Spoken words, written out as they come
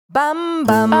Bum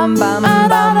bum bum bum bum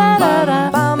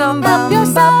bum help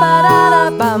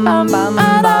yourself. Bum bum bum bum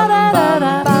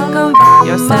help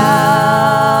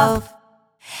yourself.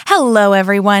 Hello,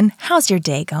 everyone. How's your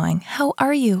day going? How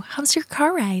are you? How's your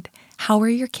car ride? How are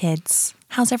your kids?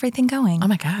 How's everything going? Oh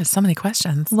my God, so many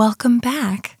questions. Welcome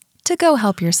back to Go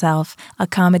Help Yourself, a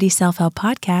comedy self-help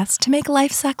podcast to make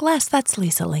life suck less. That's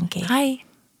Lisa Linky. Hi.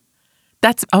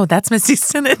 That's Misty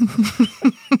Stinnett.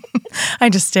 I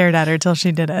just stared at her till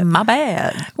she did it. My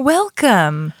bad.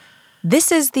 Welcome.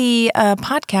 This is the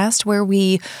podcast where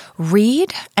we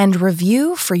read and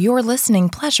review for your listening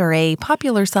pleasure a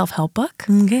popular self-help book.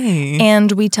 Okay.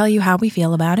 And we tell you how we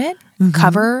feel about it,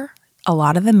 cover a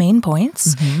lot of the main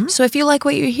points. So if you like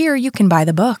what you hear, you can buy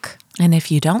the book. And if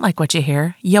you don't like what you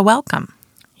hear, you're welcome.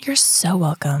 You're so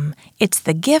welcome. It's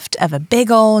the gift of a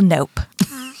big ol' nope.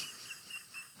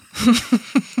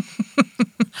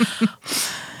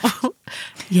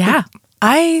 Yeah.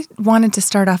 I wanted to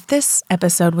start off this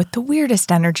episode with the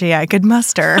weirdest energy I could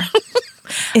muster.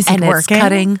 Is it And working? it's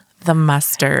cutting the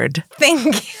mustard.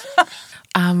 Thank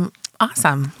you.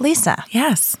 Awesome. Lisa,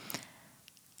 Yes.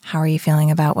 how are you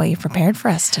feeling about what you prepared for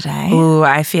us today? Ooh,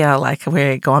 I feel like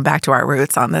we're going back to our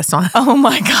roots on this one. Oh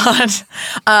my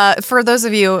God. For those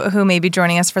of you who may be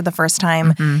joining us for the first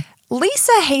time,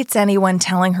 Lisa hates anyone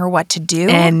telling her what to do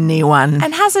Anyone.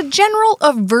 and has a general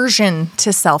aversion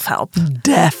to self-help.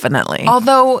 Definitely.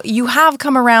 Although you have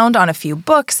come around on a few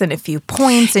books and a few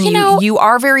points, and you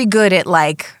are very good at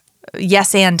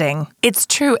yes-anding. It's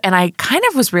true. And I kind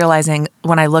of was realizing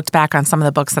when I looked back on some of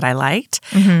the books that I liked,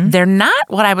 they're not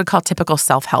what I would call typical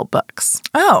self-help books.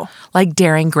 Oh. Like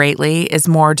Daring Greatly is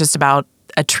more just about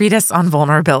a treatise on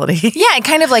vulnerability. Yeah, it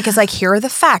kind of is here are the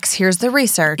facts, here's the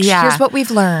research, here's what we've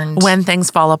learned. When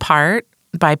Things Fall Apart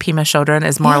by Pema Chodron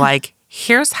is more like,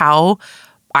 here's how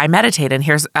I meditate and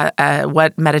here's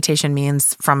what meditation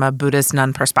means from a Buddhist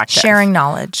nun perspective. Sharing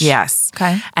knowledge. Yes.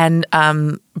 Okay. And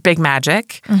Big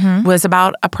Magic was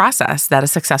about a process that a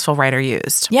successful writer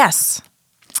used. Yes.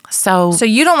 So So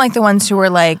you don't like the ones who are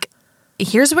like,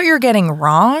 here's what you're getting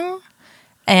wrong,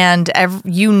 and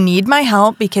you need my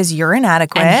help because you're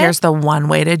inadequate. and here's the one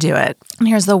way to do it. And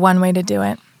here's the one way to do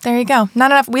it. There you go.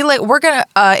 Not enough. We're gonna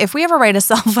if we ever write a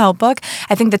self-help book,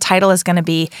 I think the title is gonna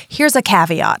be "Here's a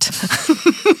Caveat."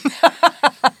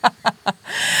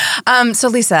 So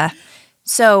Lisa,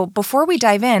 before we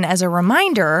dive in, as a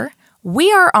reminder,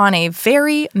 we are on a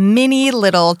very mini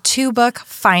little 2-book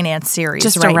finance series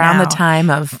Just right around now. the time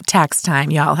of tax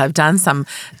time, y'all have done some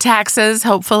taxes,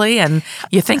 hopefully, and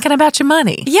you're thinking about your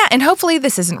money. Yeah, and hopefully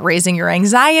this isn't raising your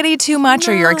anxiety too much,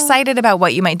 or you're excited about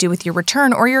what you might do with your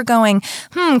return, or you're going,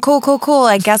 cool.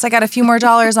 I guess I got a few more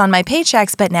dollars on my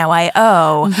paychecks, but now I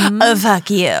owe. Fuck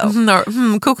you. Or,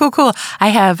 cool. I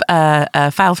have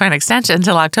a file for an extension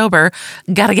until October.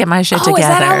 Got to get my shit together. Is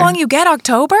that how long you get,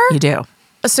 October? You do.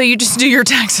 So you just do your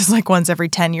taxes once every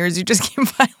 10 years. You just keep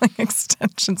filing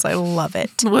extensions. I love it.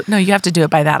 Well, no, you have to do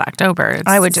it by that October.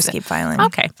 I would just keep filing.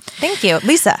 Okay. Thank you.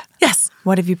 Lisa, Yes.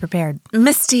 what have you prepared?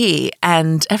 Misty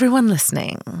and everyone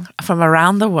listening from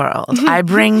around the world, I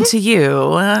bring to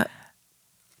you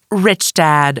Rich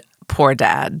Dad, Poor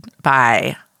Dad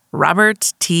by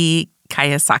Robert T.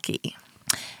 Kiyosaki.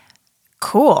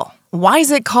 Cool. Why is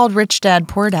it called Rich Dad,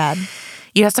 Poor Dad?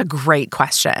 Yeah, that's a great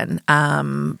question.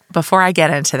 Before I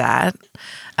get into that,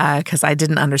 because I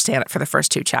didn't understand it for the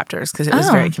first 2 chapters because it was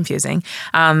very confusing,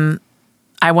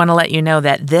 I want to let you know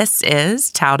that this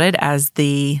is touted as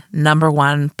the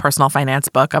 #1 personal finance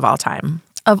book of all time.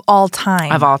 Of all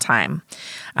time. Of all time.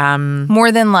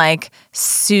 More than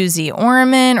Susie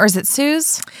Orman, or is it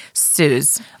Suze?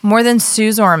 Suze. More than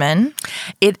Suze Orman.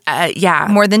 Yeah.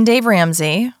 More than Dave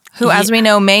Ramsey, who, as we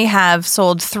know, may have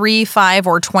sold 3, 5,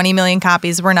 or 20 million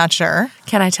copies. We're not sure.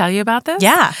 Can I tell you about this?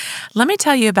 Yeah. Let me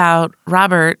tell you about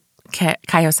Robert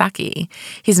Kiyosaki.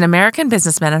 He's an American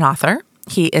businessman and author.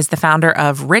 He is the founder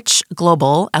of Rich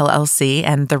Global, LLC,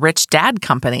 and the Rich Dad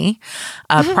Company,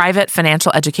 a private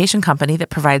financial education company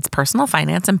that provides personal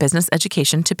finance and business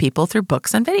education to people through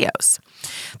books and videos.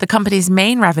 The company's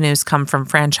main revenues come from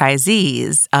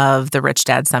franchisees of the Rich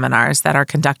Dad seminars that are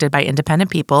conducted by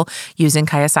independent people using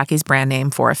Kiyosaki's brand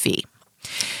name for a fee.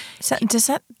 So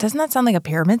doesn't that sound like a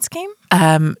pyramid scheme?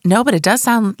 No, but it does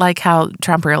sound like how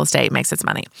Trump Real Estate makes its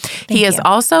money. He is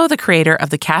also the creator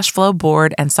of the cash flow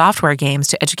board and software games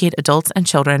to educate adults and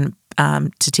children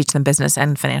to teach them business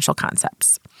and financial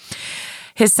concepts.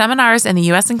 His seminars in the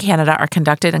U.S. and Canada are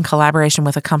conducted in collaboration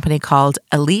with a company called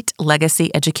Elite Legacy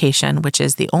Education, which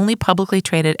is the only publicly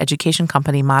traded education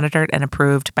company monitored and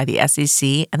approved by the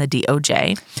SEC and the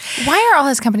DOJ. Why are all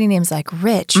his company names like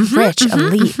Rich,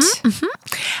 Elite?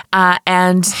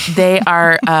 And they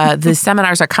are the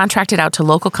seminars are contracted out to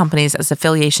local companies as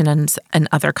affiliations in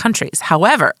other countries.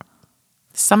 However,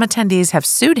 some attendees have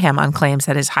sued him on claims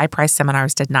that his high-priced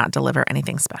seminars did not deliver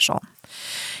anything special.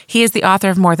 He is the author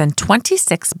of more than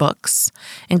 26 books,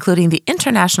 including the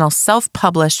international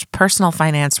self-published personal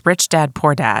finance Rich Dad,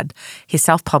 Poor Dad. He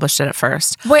self-published it at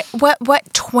first. Wait,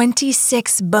 what?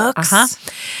 26 books?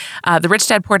 The Rich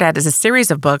Dad, Poor Dad is a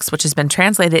series of books which has been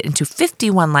translated into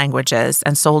 51 languages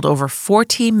and sold over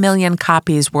 40 million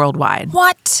copies worldwide.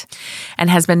 What? And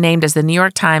has been named as the New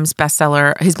York Times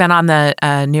bestseller. He's been on the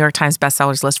New York Times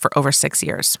bestsellers list for over 6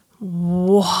 years.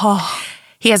 Whoa.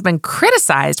 He has been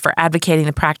criticized for advocating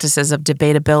the practices of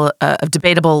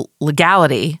debatable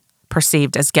legality,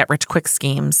 perceived as get-rich-quick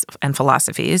schemes and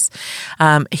philosophies.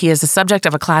 He is the subject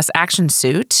of a class action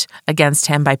suit against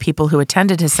him by people who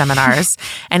attended his seminars,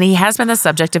 and he has been the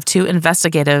subject of 2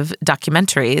 investigative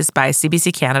documentaries by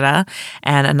CBC Canada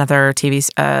and another TV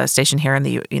station here in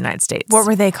the United States. What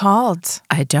were they called?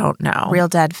 I don't know. Real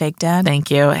Dad, Fake Dad? Thank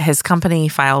you. His company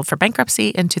filed for bankruptcy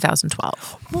in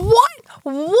 2012.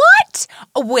 What?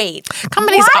 Wait.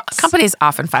 Companies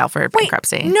often file for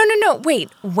bankruptcy. No.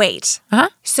 Wait. Uh-huh.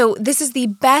 So this is the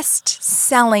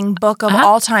best-selling book of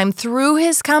all time through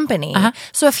his company.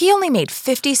 So if he only made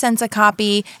 50 cents a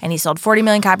copy and he sold 40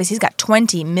 million copies, he's got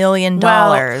 $20 million.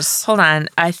 Well, hold on.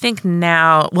 I think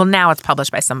now it's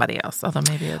published by somebody else, although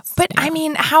maybe it's... But I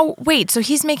mean, so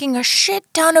he's making a shit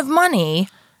ton of money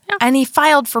and he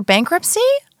filed for bankruptcy?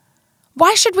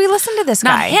 Why should we listen to this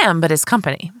guy? Not him, but his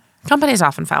company. Companies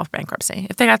often file for bankruptcy.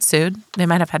 If they got sued, they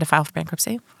might have had to file for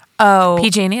bankruptcy. Oh.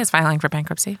 PG&E is filing for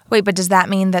bankruptcy. Wait, but does that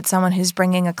mean that someone who's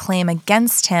bringing a claim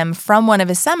against him from one of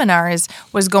his seminars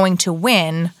was going to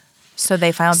win, so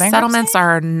they filed bankruptcy? Settlements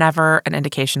are never an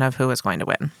indication of who is going to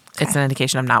win. Okay. It's an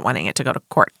indication of not wanting it to go to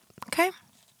court. Okay.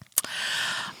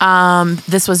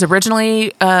 This was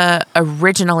originally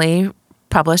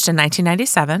published in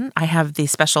 1997. I have the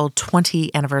special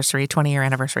 20-year anniversary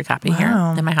copy here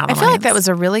in my house. I feel like that was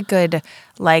a really good,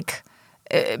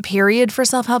 period for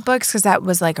self-help books because that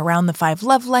was around the 5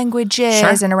 love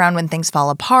languages and around when things fall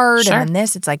apart. And then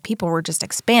this, it's like people were just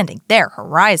expanding their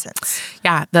horizons.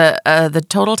 Yeah. The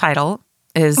total title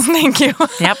is... Thank you.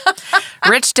 Yep.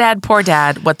 Rich Dad, Poor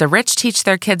Dad, What the Rich Teach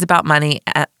Their Kids About Money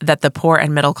That the Poor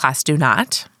and Middle Class Do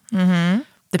Not. Mm-hmm.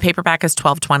 The paperback is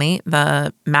 $12.20.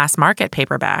 The mass market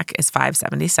paperback is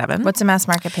 $5.77. What's a mass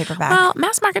market paperback? Well,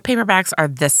 mass market paperbacks are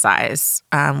this size,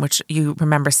 which you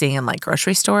remember seeing in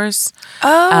grocery stores.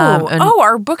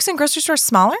 Are books in grocery stores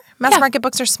smaller? Mass market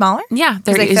books are smaller? Yeah.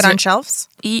 They fit on shelves?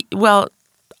 Well,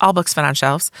 all books fit on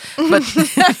shelves. But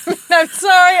I'm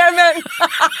sorry, I meant...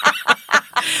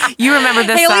 You remember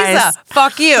this size. Hey, Lisa,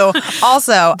 fuck you.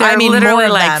 Also, they're literally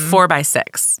more of them.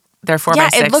 4x6. They're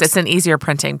 4x6. It's an easier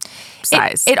printing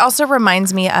size. It also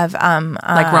reminds me of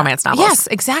romance novels. Yes,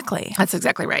 exactly. That's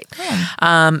exactly right.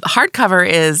 Hardcover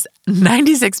is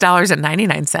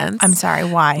 $96.99. I'm sorry,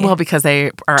 why? Well, because they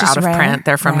are Just out of rare? print.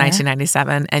 They're from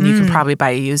 1997, and you can probably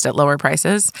buy it used at lower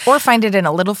prices. Or find it in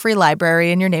a little free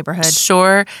library in your neighborhood.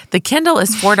 Sure. The Kindle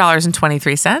is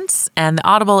 $4.23, and the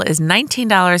Audible is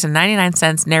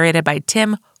 $19.99, narrated by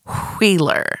Tim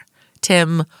Wheeler.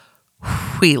 Tim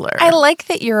Wheeler. I like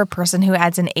that you're a person who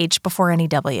adds an H before any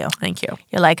W. Thank you.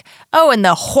 You're like, in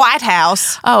the White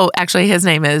House. Oh, actually, his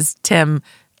name is Tim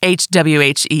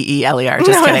Hwheeler.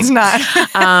 Just no, kidding. It's not.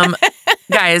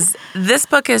 Guys, this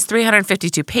book is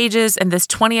 352 pages, and this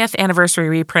 20th anniversary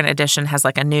reprint edition has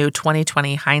a new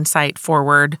 2020 hindsight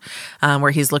forward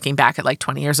where he's looking back at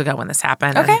 20 years ago when this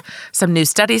happened. Okay. And some new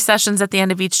study sessions at the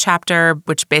end of each chapter,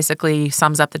 which basically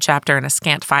sums up the chapter in a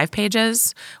scant 5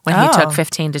 pages when he took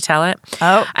 15 to tell it.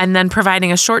 Oh. And then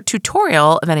providing a short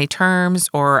tutorial of any terms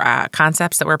or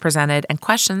concepts that were presented and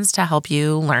questions to help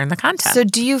you learn the content. So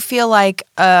do you feel like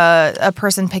a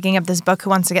person picking up this book who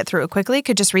wants to get through it quickly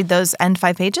could just read those end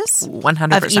 5 pages?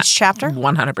 100%. Of each chapter?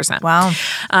 100%. Wow.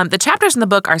 The chapters in the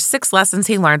book are 6 lessons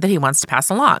he learned that he wants to pass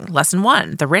along. Lesson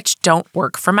 1, the rich don't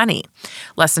work for money.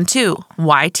 Lesson 2,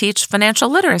 why teach financial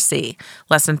literacy?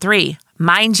 Lesson 3,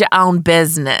 mind your own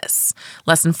business.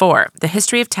 Lesson 4, the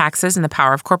history of taxes and the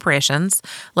power of corporations.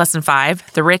 Lesson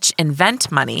 5, the rich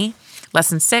invent money.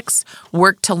 Lesson 6,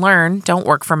 work to learn, don't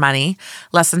work for money.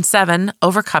 Lesson 7,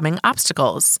 overcoming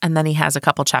obstacles. And then he has a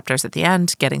couple chapters at the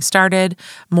end, getting started,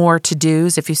 more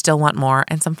to-dos if you still want more,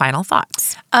 and some final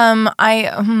thoughts. I'm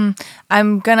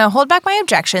gonna hold back my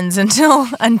objections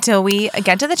until we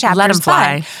get to the chapters. Let him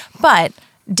fly. But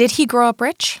did he grow up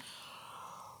rich?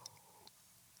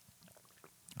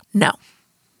 No.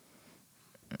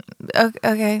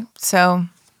 Okay.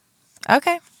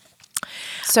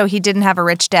 So he didn't have a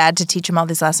rich dad to teach him all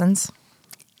these lessons?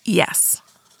 Yes.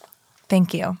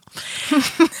 Thank you.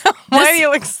 Why do you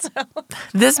look so...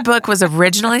 This book was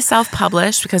originally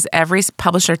self-published because every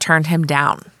publisher turned him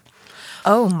down.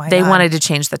 Oh, my God. They wanted to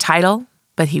change the title,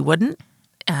 but he wouldn't.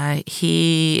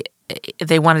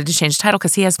 They wanted to change the title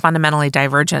because he has fundamentally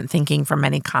divergent thinking from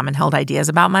many common-held ideas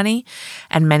about money,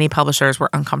 and many publishers were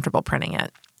uncomfortable printing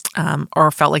it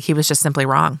or felt like he was just simply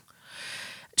wrong.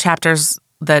 Chapters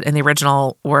that in the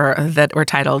original were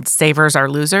titled "Savers Are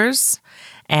Losers"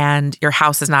 and "Your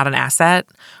House Is Not an Asset"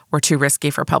 were too risky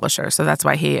for publishers, so that's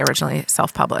why he originally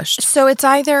self-published. So it's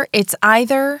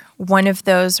either one of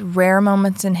those rare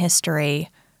moments in history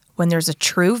when there's a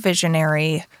true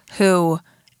visionary who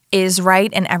is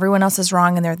right and everyone else is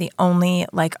wrong and they're the only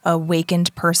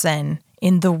awakened person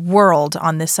in the world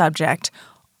on this subject,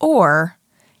 or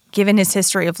given his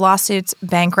history of lawsuits,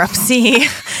 bankruptcy,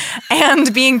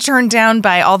 and being turned down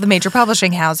by all the major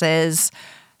publishing houses,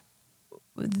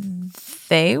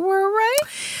 they were right?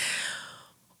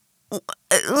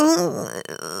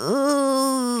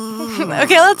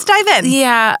 Okay, let's dive in.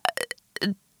 Yeah.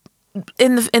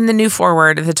 In the new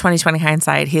foreword, the 2020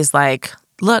 hindsight, he's like,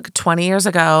 look, 20 years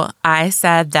ago, I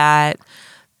said that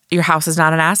your house is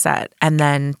not an asset. And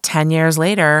then 10 years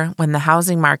later, when the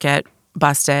housing market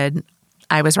busted,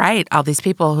 I was right. All these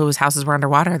people whose houses were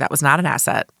underwater, that was not an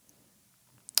asset.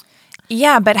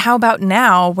 Yeah, but how about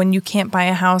now when you can't buy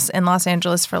a house in Los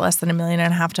Angeles for less than $1.5 million?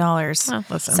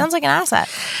 Listen. Sounds like an asset.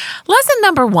 Lesson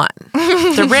number 1,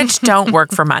 the rich don't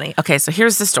work for money. Okay, so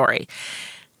here's the story.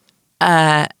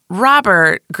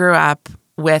 Robert grew up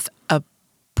with a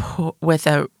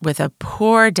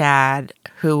poor dad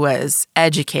who was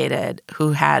educated,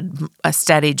 who had a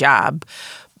steady job.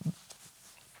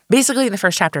 Basically, in the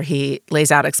first chapter, he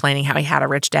lays out explaining how he had a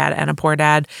rich dad and a poor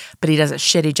dad, but he does a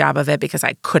shitty job of it because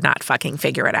I could not fucking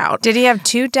figure it out. Did he have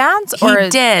two dads? He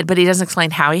did, but he doesn't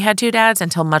explain how he had two dads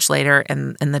until much later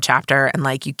in the chapter,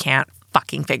 and you can't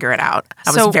fucking figure it out.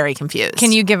 I was very confused.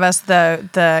 Can you give us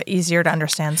the easier to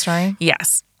understand story?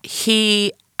 Yes.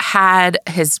 He had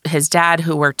his dad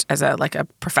who worked as a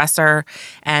professor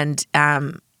and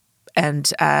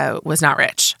was not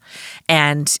rich,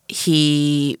 and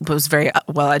he was very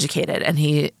well educated, and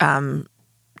he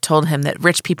told him that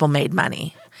rich people made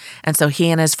money, and so he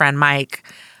and his friend Mike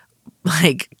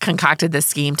concocted this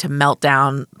scheme to melt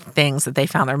down things that they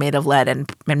found are made of lead and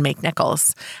make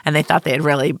nickels, and they thought they had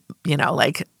really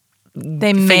figured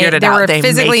it out. They were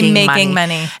physically making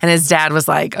money. And his dad was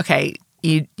like, okay,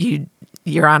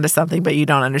 you're onto something, but you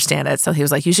don't understand it. So he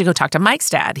was like, you should go talk to Mike's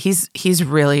dad. He's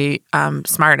really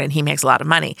smart and he makes a lot of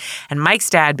money. And Mike's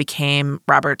dad became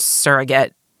Robert's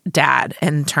surrogate dad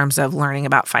in terms of learning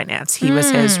about finance. He was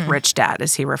his rich dad,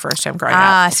 as he refers to him growing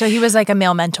up. So he was like a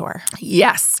male mentor.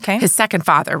 Yes. Okay. His second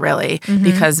father, really,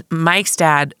 because Mike's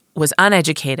dad was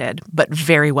uneducated but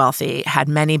very wealthy, had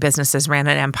many businesses, ran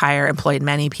an empire, employed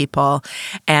many people,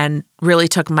 and really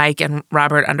took Mike and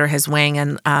Robert under his wing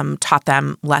and taught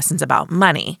them lessons about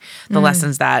money, the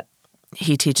lessons that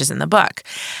he teaches in the book.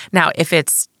 Now, if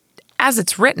it's as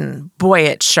it's written, boy,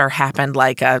 it sure happened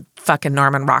like a fucking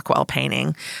Norman Rockwell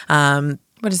painting.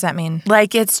 What does that mean?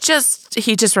 It's just,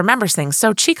 he just remembers things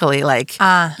so cheekily.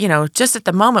 Just at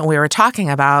the moment we were talking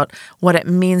about what it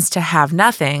means to have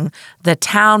nothing, the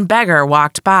town beggar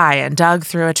walked by and dug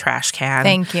through a trash can.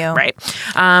 Thank you. Right.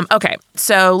 Okay.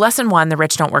 So lesson 1, the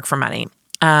rich don't work for money.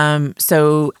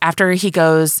 So after he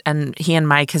goes and he and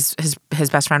Mike, his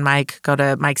best friend Mike, go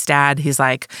to Mike's dad, he's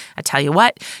like, I tell you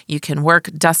what, you can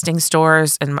work dusting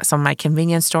stores and some of my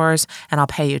convenience stores and I'll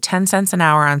pay you 10 cents an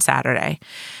hour on Saturday.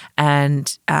 And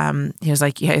he was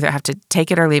like, you either have to take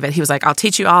it or leave it. He was like, I'll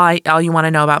teach you all you want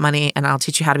to know about money and I'll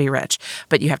teach you how to be rich.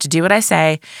 But you have to do what I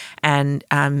say. And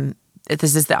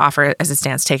this is the offer as it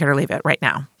stands. Take it or leave it right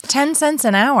now. 10 cents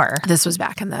an hour. This was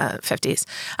back in the 50s.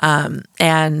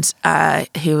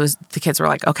 The kids were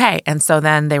like, okay. And so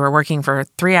then they were working for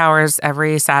 3 hours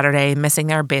every Saturday, missing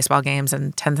their baseball games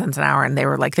and 10 cents an hour. And they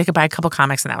were like, they could buy a couple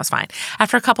comics and that was fine.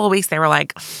 After a couple of weeks, they were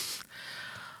like,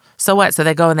 so what? So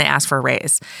they go and they ask for a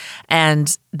raise.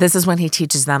 And this is when he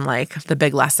teaches them the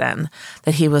big lesson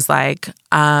that he was like,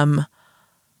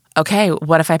 okay,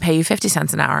 what if I pay you 50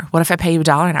 cents an hour? What if I pay you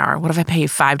 $1 an hour? What if I pay you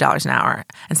 $5 an hour?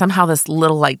 And somehow this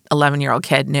little like 11-year-old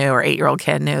kid knew, or 8-year-old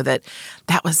kid knew that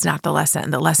was not the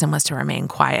lesson. The lesson was to remain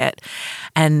quiet.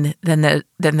 And then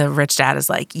the rich dad is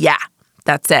like, yeah,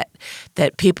 that's it.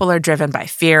 That people are driven by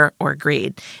fear or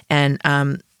greed. And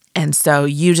so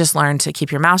you just learn to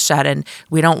keep your mouth shut, and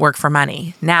we don't work for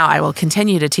money. Now I will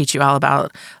continue to teach you all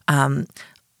about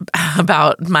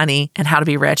money and how to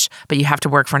be rich, but you have to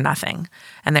work for nothing.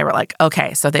 And they were like,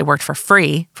 okay. So they worked for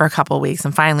free for a couple of weeks.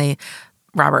 And finally,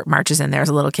 Robert marches in there as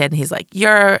a little kid and he's like,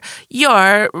 you're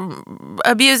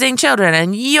abusing children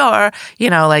and you're,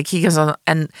 like he goes on.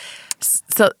 And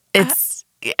so it's,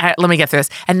 let me get through this.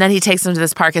 And then he takes them to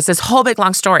this park. It's this whole big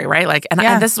long story, right? Like,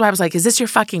 and this is why I was like, is this your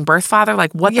fucking birth father?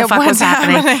 Like, what the fuck was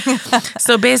happening?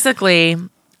 So basically,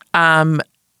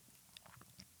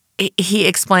 he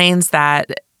explains that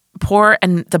the poor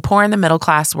and the middle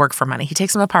class work for money. He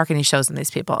takes them to the park and he shows them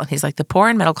these people. And he's like, the poor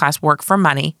and middle class work for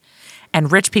money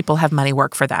and rich people have money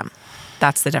work for them.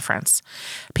 That's the difference.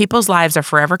 People's lives are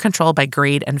forever controlled by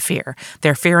greed and fear.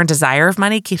 Their fear and desire of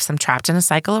money keeps them trapped in a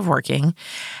cycle of working.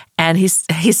 And he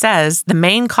says the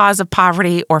main cause of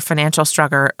poverty or financial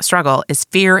struggle is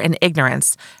fear and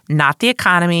ignorance, not the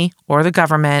economy or the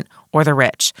government or the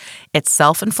rich. It's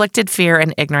self-inflicted fear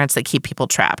and ignorance that keep people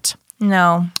trapped.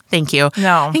 No. Thank you.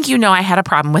 No. I think I had a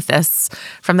problem with this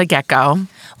from the get-go.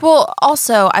 Well,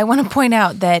 also, I want to point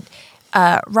out that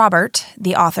Robert,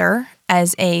 the author,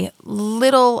 as a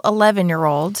little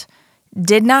 11-year-old,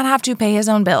 did not have to pay his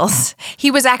own bills.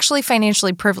 He was actually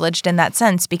financially privileged in that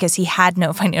sense because he had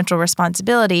no financial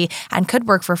responsibility and could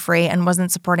work for free and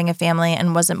wasn't supporting a family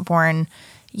and wasn't born,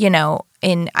 he's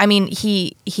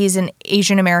an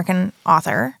Asian American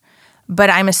author, but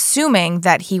I'm assuming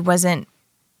that he wasn't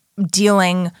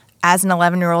dealing as an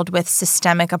 11-year-old with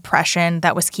systemic oppression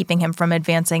that was keeping him from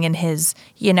advancing in his,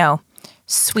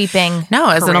 sweeping No,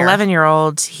 as career. an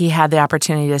 11-year-old, he had the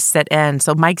opportunity to sit in.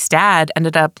 So Mike's dad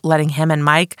ended up letting him and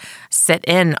Mike sit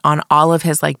in on all of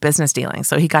his business dealings.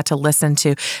 So he got to listen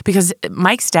to, because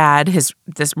Mike's dad,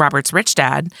 Robert's rich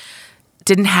dad,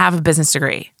 didn't have a business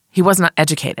degree. He was not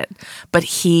educated, but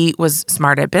he was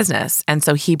smart at business. And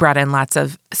so he brought in lots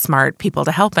of smart people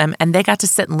to help him, and they got to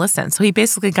sit and listen. So he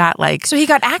basically got So he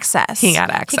got access. He got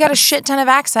access. He got a shit ton of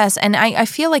access. And I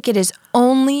feel like it is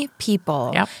only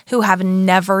people who have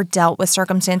never dealt with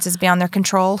circumstances beyond their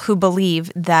control who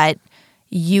believe that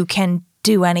you can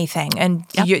do anything and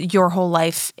your whole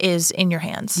life is in your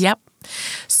hands. Yep.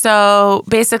 So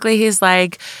basically he's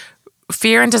like,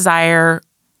 fear and desire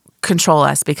control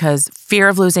us because fear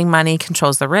of losing money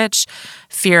controls the rich,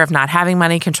 fear of not having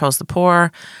money controls the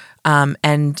poor,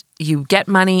 and you get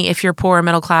money if you're poor or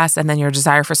middle class, and then your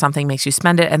desire for something makes you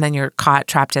spend it, and then you're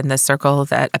trapped in this circle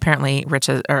that apparently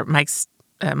Mike's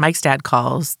dad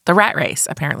calls the rat race.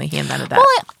 Apparently he invented that.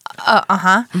 Well,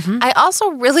 I also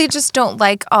really just don't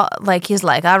like he's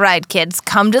like, all right, kids,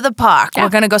 come to the park. Yeah. We're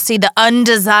going to go see the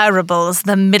undesirables,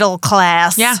 the middle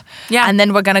class. Yeah. And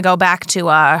then we're going to go back to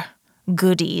our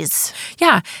goodies.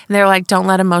 Yeah. And they're like, don't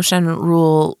let emotion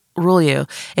rule you.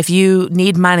 If you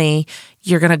need money,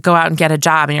 you're going to go out and get a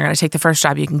job and you're going to take the first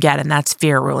job you can get, and that's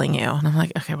fear ruling you. And I'm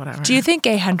like, okay, whatever. Do you think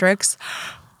Gay Hendricks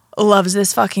loves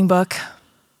this fucking book?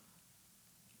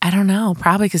 I don't know.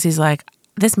 Probably because he's like,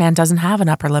 this man doesn't have an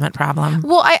upper limit problem.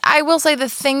 Well, I will say the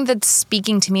thing that's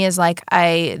speaking to me is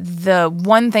the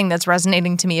one thing that's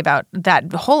resonating to me about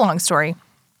that whole long story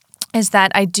is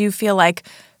that I do feel like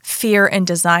fear and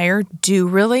desire do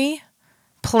really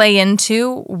play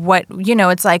into what,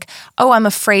 it's like, oh, I'm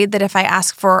afraid that if I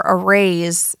ask for a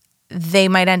raise, they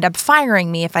might end up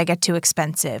firing me if I get too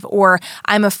expensive. Or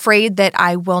I'm afraid that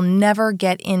I will never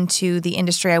get into the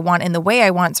industry I want in the way I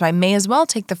want, so I may as well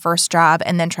take the first job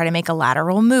and then try to make a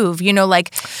lateral move. These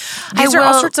are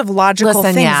all sorts of logical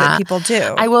things that people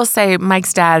do. I will say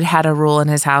Mike's dad had a rule in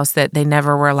his house that they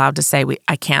never were allowed to say,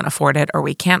 I can't afford it or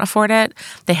we can't afford it.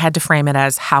 They had to frame it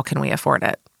as, how can we afford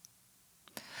it?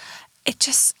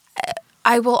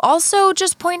 I will also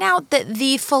just point out that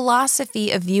the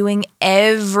philosophy of viewing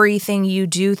everything you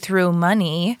do through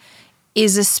money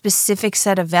is a specific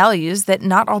set of values that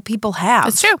not all people have.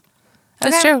 It's true.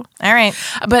 It's Okay. true. All right.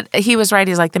 But he was right.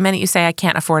 He's like, the minute you say I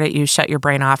can't afford it, you shut your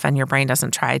brain off and your brain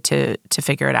doesn't try to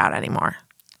figure it out anymore.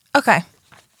 Okay.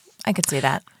 I could see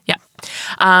that. Yeah.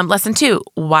 Lesson 2,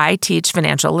 why teach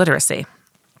financial literacy?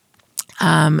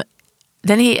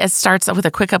 Then he starts with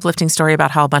a quick uplifting story about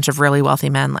how a bunch of really wealthy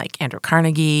men like Andrew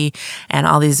Carnegie and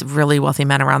all these really wealthy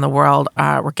men around the world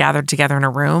were gathered together in a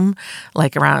room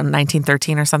like around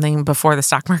 1913 or something before the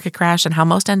stock market crash, and how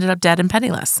most ended up dead and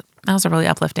penniless. That was a really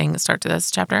uplifting start to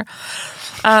this chapter.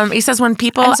 He says when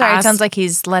people I'm sorry, it sounds like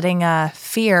he's letting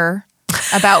fear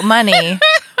about money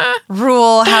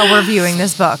rule how we're viewing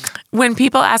this book. When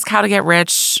people ask how to get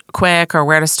rich quick or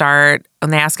where to start,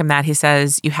 when they ask him that, he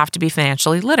says, you have to be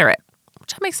financially literate.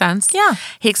 Which makes sense. Yeah.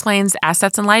 He explains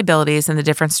assets and liabilities and the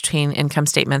difference between income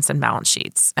statements and balance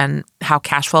sheets and how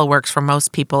cash flow works for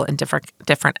most people in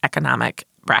different economic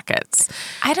brackets.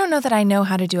 I don't know that I know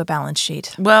how to do a balance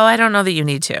sheet. Well, I don't know that you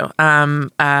need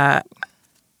to.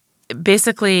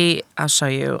 Basically, I'll show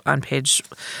you on page.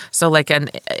 So like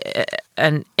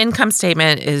an income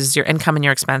statement is your income and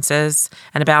your expenses,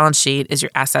 and a balance sheet is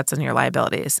your assets and your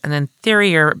liabilities. And in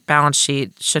theory, your balance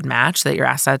sheet should match, that your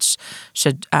assets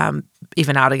should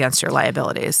even out against your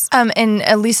liabilities. And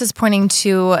Lisa's pointing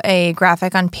to a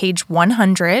graphic on page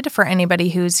 100 for anybody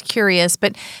who's curious.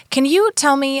 But can you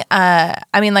tell me, I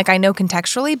know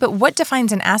contextually, but what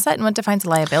defines an asset and what defines a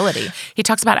liability? He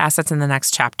talks about assets in the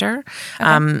next chapter,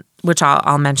 which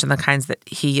I'll mention the kinds that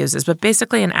he uses. But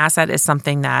basically, an asset is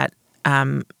something that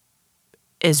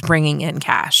is bringing in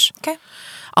cash. Okay.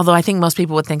 Although I think most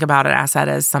people would think about an asset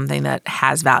as something that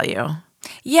has value.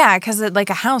 Yeah, because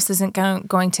like a house isn't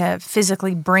going to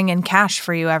physically bring in cash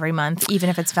for you every month, even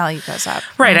if its value goes up.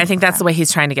 Right. I think that's the way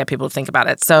he's trying to get people to think about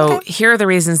it. So here are the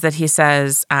reasons that he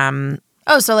says.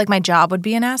 So like my job would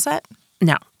be an asset?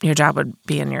 No, your job would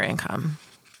be in your income.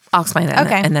 I'll explain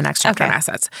it in the next chapter on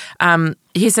assets.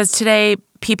 He says, today,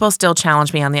 people still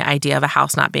challenge me on the idea of a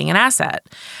house not being an asset.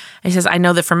 He says, I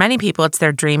know that for many people, it's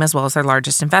their dream as well as their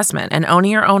largest investment, and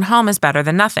owning your own home is better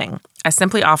than nothing. I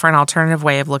simply offer an alternative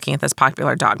way of looking at this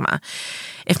popular dogma.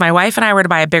 If my wife and I were to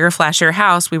buy a bigger, flashier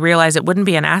house, we realize it wouldn't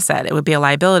be an asset. It would be a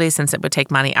liability since it would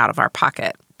take money out of our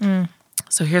pocket.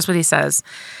 So here's what he says.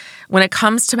 When it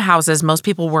comes to houses, most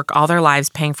people work all their lives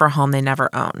paying for a home they never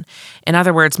own. In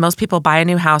other words, most people buy a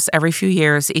new house every few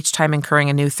years, each time incurring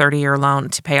a new 30-year loan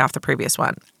to pay off the previous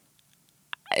one.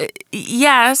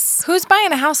 Yes. Who's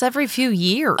buying a house every few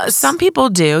years? Some people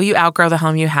do. You outgrow the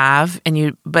home you have,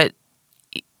 but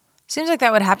seems like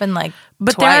that would happen twice.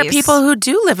 There are people who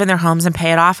do live in their homes and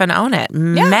pay it off and own it.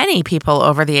 Yeah. Many people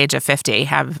over the age of 50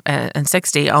 and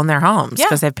 60 own their homes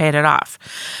because they've paid it off.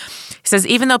 He says,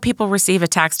 even though people receive a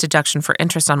tax deduction for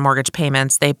interest on mortgage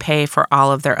payments, they pay for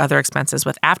all of their other expenses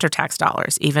with after-tax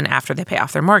dollars, even after they pay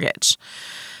off their mortgage.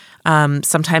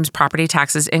 Sometimes property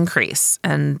taxes increase,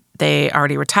 and they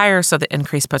already retire, so the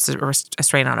increase puts a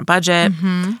strain on a budget.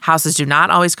 Houses do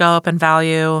not always go up in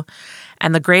value.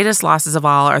 And the greatest losses of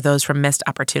all are those from missed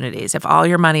opportunities. If all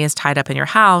your money is tied up in your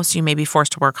house, you may be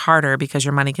forced to work harder because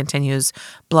your money continues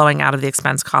blowing out of the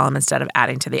expense column instead of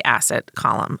adding to the asset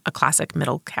column, a classic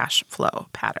middle cash flow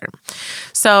pattern.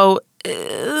 So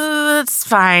it's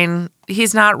fine.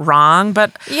 He's not wrong,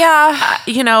 but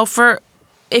if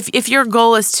your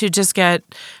goal is to just get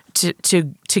to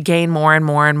gain more and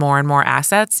more and more and more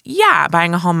assets,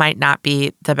 buying a home might not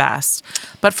be the best.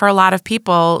 But for a lot of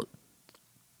people,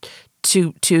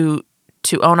 to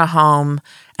own a home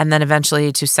and then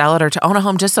eventually to sell it, or to own a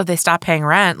home just so they stop paying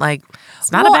rent,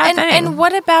 it's not a bad thing. And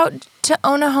what about to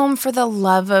own a home for the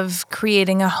love of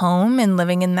creating a home and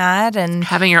living in that and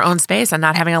having your own space and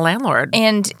not having a landlord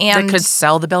and that could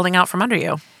sell the building out from under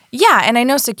you? Yeah, and I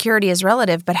know security is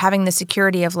relative, but having the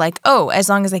security of as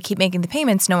long as I keep making the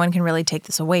payments, no one can really take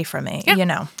this away from me,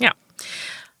 Yeah.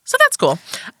 So that's cool.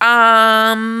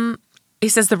 He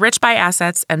says the rich buy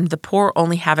assets and the poor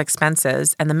only have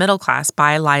expenses, and the middle class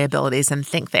buy liabilities and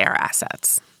think they are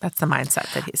assets. That's the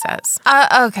mindset that he says.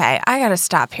 Okay, I got to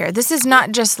stop here. This is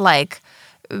not just like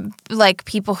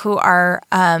people who are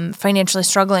financially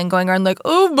struggling going around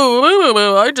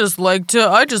I just like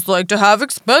to have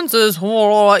expenses.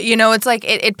 It's like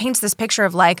it paints this picture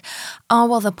of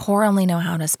the poor only know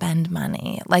how to spend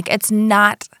money. It's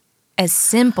not as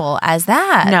simple as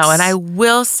that. No, and I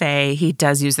will say he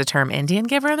does use the term Indian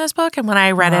giver in this book, and when I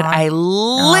read it, I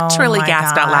literally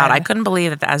gasped out loud. I couldn't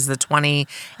believe that as the 20th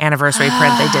anniversary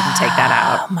print, they didn't take that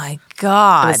out. Oh my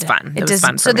God. It was fun. It was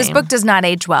fun for me. So this book does not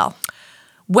age well.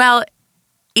 Well,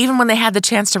 even when they had the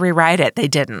chance to rewrite it, they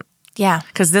didn't. Yeah.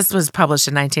 Because this was published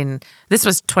this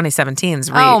was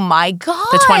 2017's Oh my God.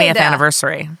 The 20th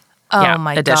anniversry. Oh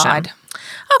my edition. God.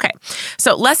 Okay,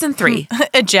 so lesson 3.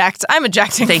 Eject. I'm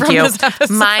ejecting Thank from you. this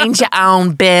episode. Mind your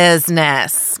own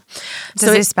business.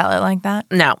 Does he spell it like that?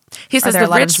 No. He says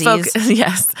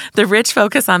the rich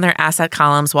focus on their asset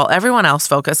columns while everyone else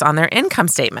focus on their income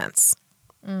statements.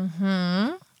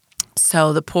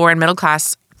 So the poor and middle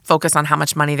class focus on how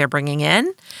much money they're bringing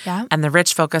in, and the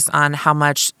rich focus on how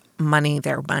much money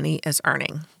their money is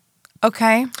earning.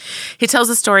 Okay. He tells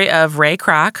the story of Ray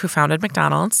Kroc, who founded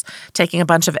McDonald's, taking a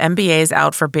bunch of MBAs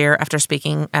out for beer after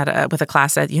speaking with a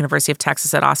class at University of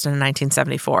Texas at Austin in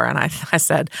 1974. And I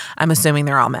said, I'm assuming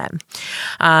they're all men.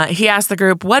 He asked the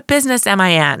group, what business am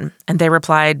I in? And they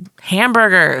replied,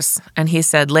 hamburgers. And he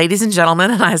said, ladies and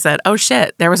gentlemen. And I said, oh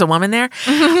shit, there was a woman there?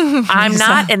 I'm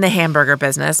not in the hamburger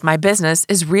business. My business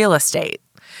is real estate.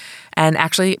 And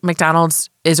actually, McDonald's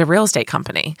is a real estate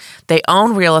company. They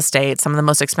own real estate, some of the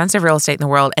most expensive real estate in the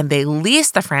world, and they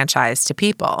lease the franchise to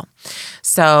people.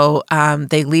 So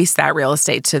they lease that real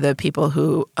estate to the people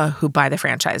who buy the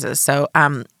franchises. So,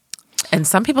 and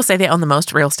some people say they own the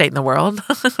most real estate in the world,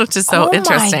 which is so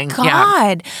interesting. Oh my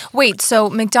God. Yeah. Wait, so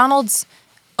McDonald's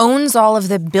owns all of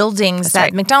the buildings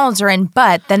that McDonald's are in,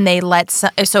 but then they let so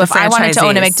if I wanted to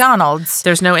own a McDonald's,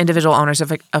 there's no individual owners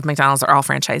of McDonald's. They're all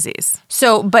franchisees.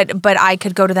 So, but I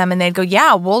could go to them and they'd go,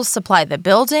 yeah, we'll supply the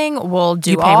building, we'll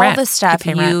do all the stuff,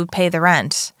 you pay the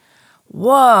rent.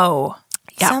 Whoa,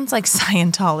 sounds like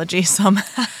Scientology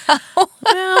somehow.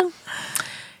 Well,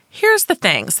 here's the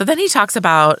thing. So then he talks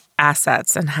about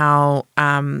assets and how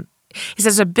he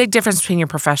says there's a big difference between your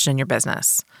profession and your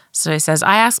business. So he says,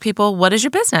 I ask people, what is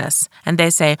your business? And they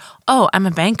say, oh, I'm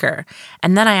a banker.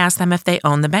 And then I ask them if they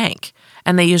own the bank.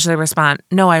 And they usually respond,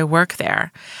 no, I work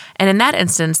there. And in that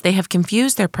instance, they have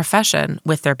confused their profession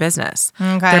with their business.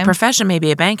 Okay. Their profession may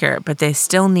be a banker, but they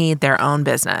still need their own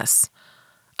business.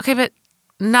 Okay, but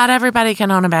not everybody can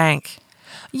own a bank.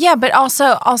 Yeah, but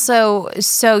also,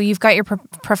 so you've got your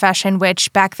profession,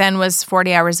 which back then was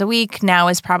 40 hours a week. Now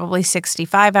is probably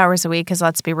 65 hours a week, because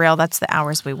let's be real, that's the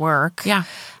hours we work. Yeah.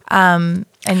 And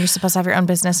you're supposed to have your own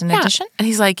business in addition? And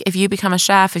he's like, if you become a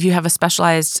chef, if you have a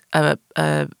specialized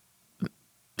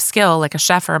skill, like a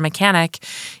chef or a mechanic,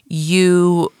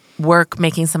 you work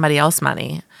making somebody else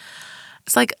money.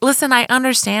 It's like, listen, I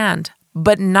understand,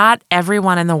 but not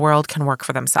everyone in the world can work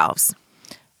for themselves.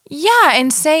 Yeah,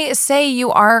 and say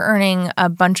you are earning a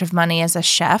bunch of money as a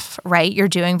chef, right? You're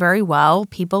doing very well.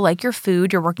 People like your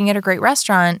food. You're working at a great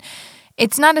restaurant.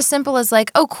 It's not as simple as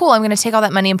like, oh, cool, I'm going to take all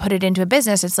that money and put it into a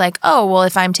business. It's like, oh, well,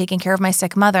 if I'm taking care of my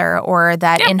sick mother or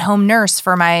that in-home nurse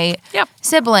for my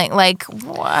sibling, like,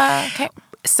 okay.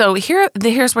 So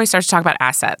here's where he starts to talk about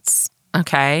assets,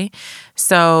 okay?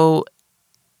 So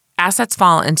assets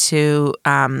fall into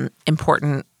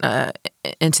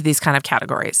into these kind of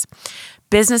categories.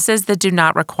 Businesses that do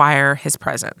not require his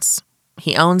presence.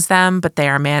 He owns them, but they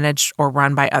are managed or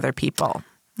run by other people.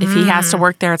 If he has to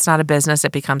work there, it's not a business,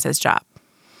 it becomes his job.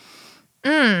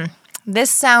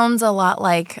 This sounds a lot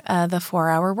like The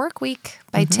 4-Hour Workweek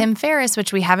by Tim Ferriss,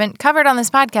 which we haven't covered on this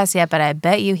podcast yet, but I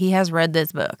bet you he has read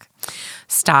this book.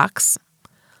 Stocks,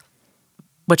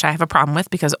 which I have a problem with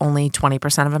because only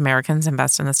 20% of Americans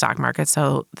invest in the stock market,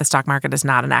 so the stock market is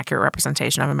not an accurate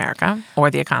representation of America or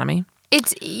the economy.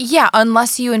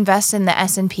 Unless you invest in the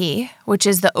S&P, which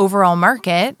is the overall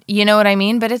market, you know what I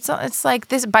mean? But it's like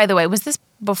this, by the way, was this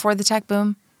before the tech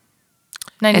boom?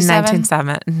 97?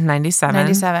 In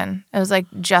 97. It was like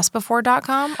just before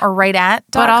 .com or right at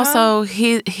 .com? But also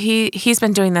he's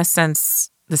been doing this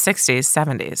since the 60s,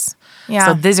 70s. Yeah.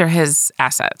 So these are his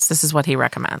assets. This is what he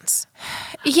recommends.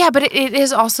 Yeah, but it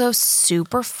is also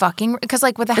super fucking, because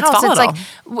like with a house, volatile.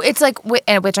 it's like,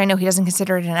 which I know he doesn't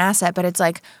consider it an asset, but it's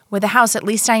like with a house, at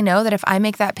least I know that if I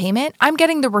make that payment, I'm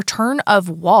getting the return of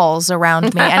walls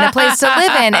around me and a place to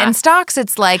live in. And stocks,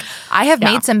 it's like I have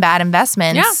made some bad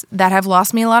investments that have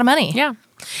lost me a lot of money. Yeah.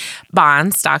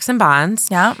 Bonds, stocks and bonds.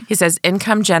 Yeah. He says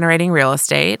income generating real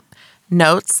estate,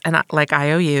 notes and like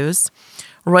IOUs,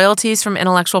 royalties from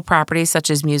intellectual property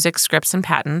such as music, scripts, and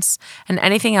patents, and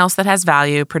anything else that has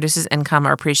value, produces income,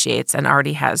 or appreciates, and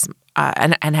already has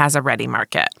and has a ready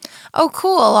market. Oh,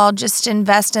 cool. I'll just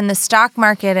invest in the stock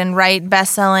market and write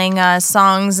best-selling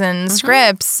songs and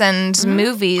scripts and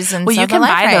movies and you can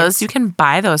buy those. You can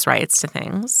buy those rights to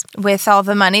things. With all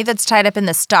the money that's tied up in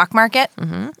the stock market?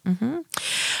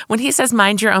 When he says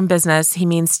mind your own business, he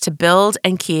means to build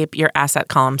and keep your asset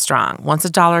column strong. Once a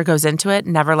dollar goes into it,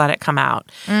 never let it come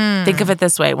out. Think of it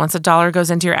this way. Once a dollar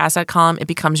goes into your asset column, it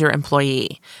becomes your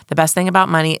employee. The best thing about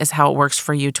money is how it works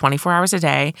for you 24 hours a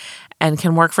day and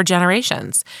can work for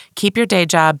generations. Keep your day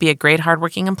job, be a great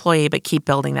hardworking employee, but keep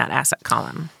building that asset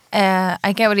column.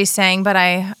 I get what he's saying, but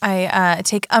I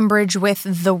take umbrage with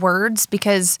the words,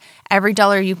 because every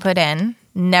dollar you put in,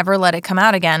 never let it come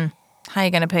out again. How are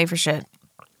you going to pay for shit?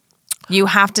 You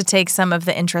have to take some of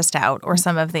the interest out or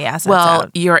some of the assets out. Well,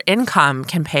 your income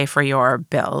can pay for your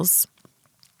bills,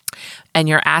 and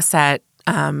your asset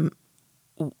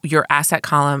your asset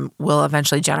column will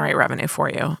eventually generate revenue for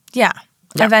you. Yeah,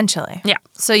 eventually. Yeah.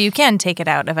 So you can take it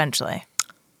out eventually.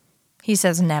 He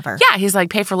says never. Yeah, he's like,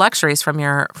 pay for luxuries from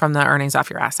the earnings off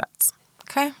your assets.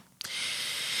 Okay.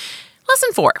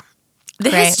 Lesson 4. The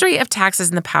Great. history of taxes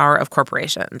and the power of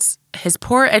corporations. His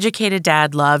poor, educated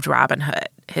dad loved Robin Hood.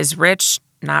 His rich,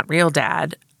 not real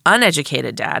dad,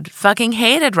 uneducated dad, fucking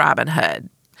hated Robin Hood.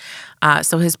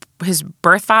 So his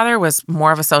birth father was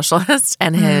more of a socialist,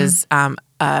 and his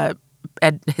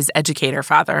educator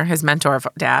father, his mentor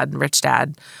dad, rich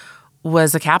dad,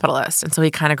 was a capitalist. And so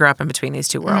he kind of grew up in between these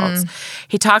two worlds.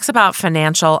 He talks about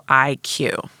financial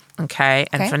IQ. Okay.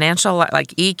 And financial, like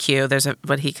EQ, there's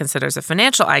what he considers a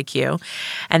financial IQ.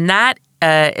 And that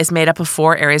is made up of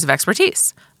 4 areas of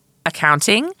expertise: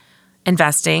 accounting,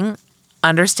 investing,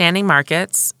 understanding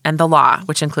markets, and the law,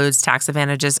 which includes tax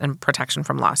advantages and protection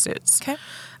from lawsuits. Okay.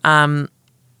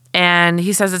 And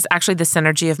he says it's actually the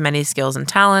synergy of many skills and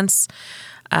talents.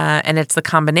 And it's the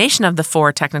combination of the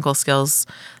 4 technical skills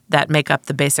that make up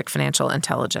the basic financial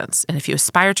intelligence. And if you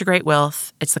aspire to great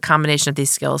wealth, it's the combination of these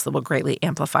skills that will greatly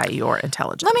amplify your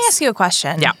intelligence. Let me ask you a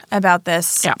question about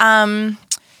this. Yeah.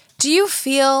 Do you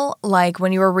feel like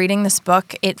when you were reading this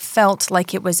book, it felt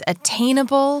like it was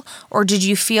attainable? Or did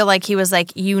you feel like he was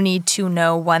like, you need to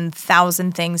know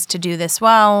 1,000 things to do this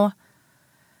well?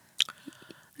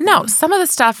 No, some of the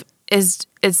stuff is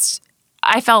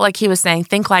I felt like he was saying,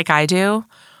 think like I do,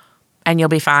 and you'll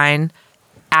be fine.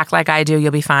 Act like I do,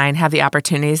 you'll be fine. Have the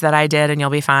opportunities that I did, and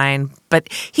you'll be fine. But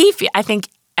I think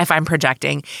if I'm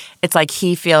projecting, it's like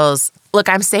he feels, look,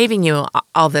 I'm saving you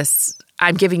all this.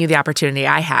 I'm giving you the opportunity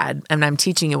I had, and I'm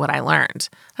teaching you what I learned.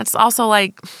 That's also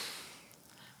like,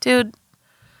 dude,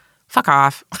 fuck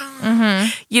off.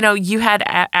 You had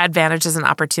advantages and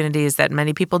opportunities that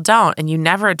many people don't, and you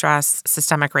never address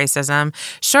systemic racism.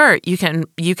 Sure, you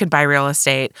can buy real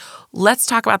estate. Let's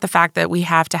talk about the fact that we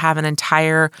have to have an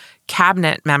entire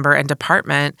cabinet member and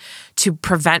department to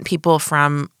prevent people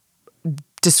from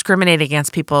discriminating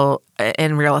against people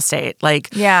in real estate. Like,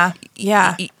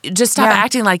 just stop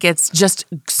acting like it's just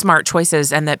smart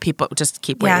choices and that people just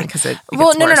keep waiting because it gets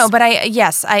worse. No. But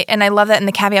I love that in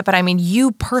the caveat. But I mean,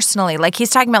 you personally, like he's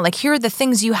talking about, like here are the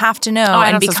things you have to know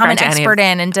and become an expert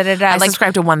in, and da da da. I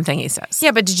subscribe to one thing he says.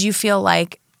 Yeah, but did you feel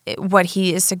like what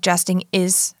he is suggesting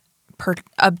is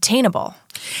obtainable?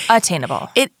 Attainable.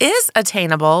 It is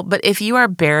attainable, but if you are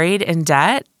buried in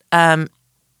debt,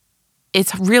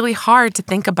 it's really hard to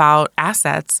think about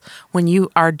assets when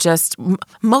you are just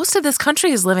 – most of this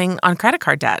country is living on credit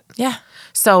card debt. Yeah.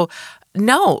 So,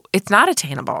 no, it's not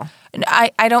attainable.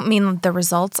 I don't mean the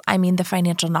results. I mean the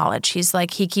financial knowledge. He's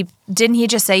like didn't he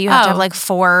just say you have to have like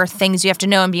 4 things you have to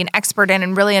know and be an expert in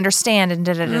and really understand and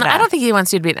da-da-da-da? No, I don't think he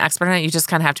wants you to be an expert in it. You just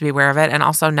kind of have to be aware of it. And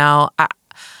also, no,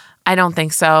 I don't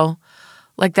think so.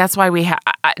 Like that's why we have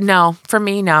 – no, for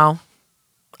me, no.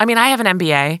 I mean, I have an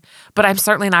MBA, but I'm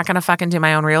certainly not going to fucking do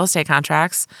my own real estate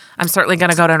contracts. I'm certainly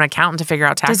going to go to an accountant to figure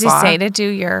out tax law. Does he say to do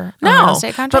your own real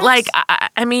estate contracts? But like,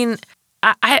 I mean,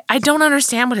 I don't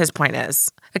understand what his point is.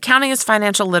 Accounting is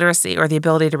financial literacy or the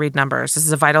ability to read numbers. This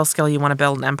is a vital skill you want to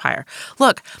build an empire.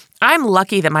 Look, I'm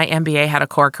lucky that my MBA had a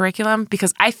core curriculum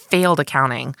because I failed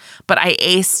accounting, but I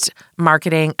aced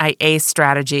marketing, I aced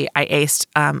strategy, I aced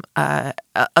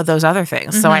those other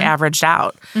things. So I averaged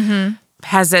out.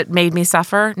 Has it made me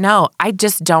suffer? No, I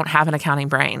just don't have an accounting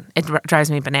brain. It drives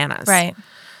me bananas. Right.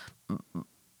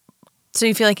 So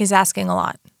you feel like he's asking a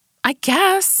lot? I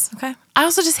guess. Okay. I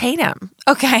also just hate him.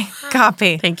 Okay.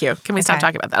 Copy. Thank you. Can we stop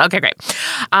talking about that? Okay, great.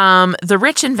 The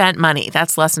rich invent money.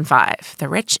 That's lesson 5. The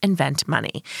rich invent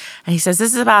money. And he says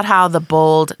this is about how the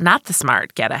bold, not the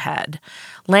smart, get ahead.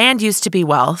 Land used to be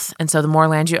wealth, and so the more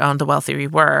land you owned, the wealthier you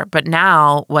were. But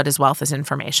now what is wealth is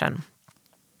information.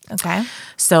 Okay.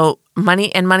 So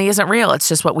money isn't real. It's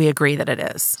just what we agree that it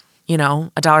is. You know,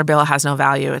 a dollar bill has no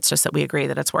value. It's just that we agree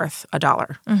that it's worth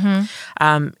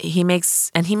 $1. He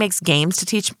makes games to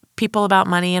teach people about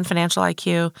money and financial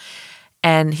IQ.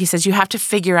 And he says you have to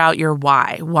figure out your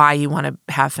why you want to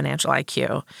have financial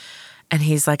IQ. And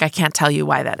he's like, I can't tell you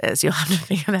why that is. You'll have to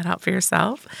figure that out for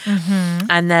yourself.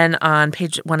 And then on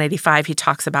page 185, he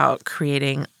talks about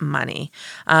creating money.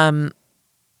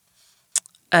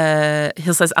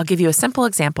 He says, I'll give you a simple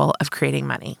example of creating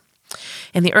money.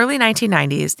 In the early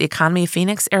 1990s, the economy of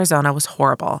Phoenix, Arizona was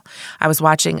horrible. I was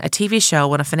watching a TV show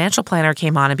when a financial planner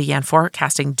came on and began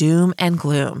forecasting doom and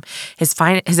gloom. His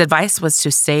advice was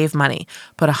to save money.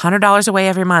 Put $100 away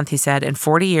every month, he said. In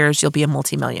 40 years, you'll be a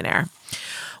multimillionaire.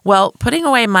 Well, putting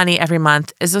away money every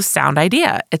month is a sound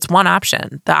idea. It's one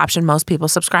option, the option most people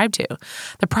subscribe to.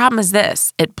 The problem is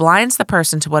this: it blinds the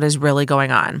person to what is really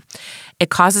going on. It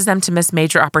causes them to miss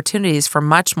major opportunities for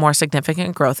much more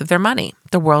significant growth of their money.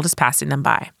 The world is passing them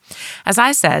by. As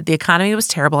I said, the economy was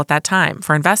terrible at that time.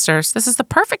 For investors, this is the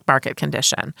perfect market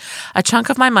condition. A chunk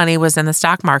of my money was in the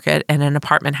stock market and in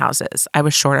apartment houses. I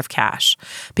was short of cash.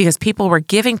 Because people were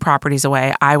giving properties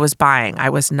away, I was buying. I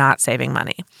was not saving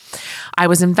money. I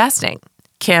was investing.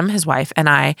 Kim, his wife, and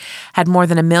I had more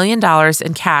than $1 million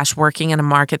in cash working in a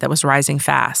market that was rising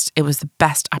fast. It was the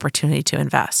best opportunity to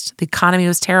invest. The economy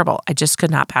was terrible. I just could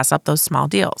not pass up those small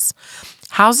deals.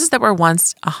 Houses that were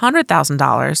once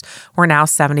 $100,000 were now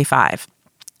 $75,000.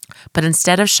 But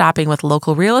instead of shopping with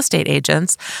local real estate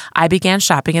agents, I began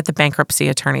shopping at the bankruptcy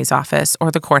attorney's office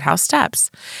or the courthouse steps.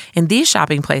 In these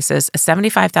shopping places, a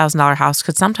 $75,000 house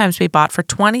could sometimes be bought for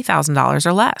 $20,000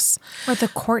 or less. Or the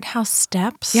courthouse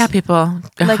steps? Yeah, people.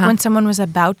 Like when someone was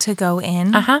about to go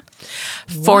in?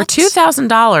 For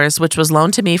 $2,000, which was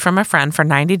loaned to me from a friend for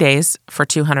 90 days for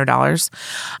 $200,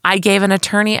 I gave an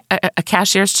attorney a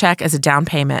cashier's check as a down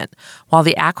payment. While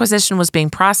the acquisition was being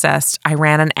processed, I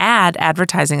ran an ad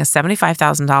advertising a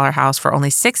 $75,000 house for only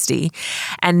 $60,000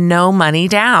 and no money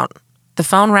down. The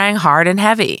phone rang hard and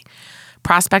heavy.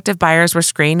 Prospective buyers were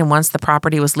screened, and once the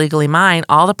property was legally mine,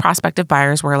 all the prospective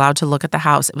buyers were allowed to look at the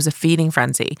house. It was a feeding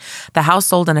frenzy. The house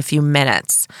sold in a few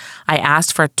minutes. I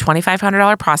asked for a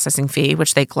 $2,500 processing fee,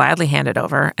 which they gladly handed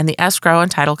over, and the escrow and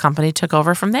title company took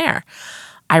over from there.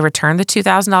 I returned the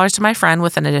 $2,000 to my friend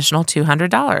with an additional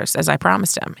 $200, as I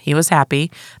promised him. He was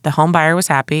happy, the home buyer was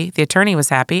happy, the attorney was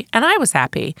happy, and I was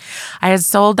happy. I had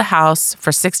sold the house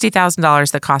for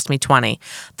 $60,000 that cost me $20,000.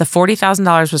 The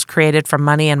 $40,000 was created from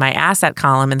money in my asset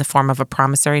column in the form of a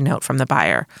promissory note from the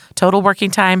buyer. Total working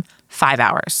time, 5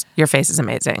 hours. Your face is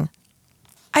amazing.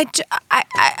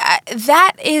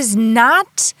 That is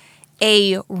not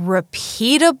a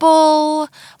repeatable,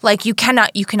 like you cannot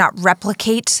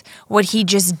replicate what he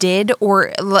just did,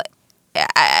 or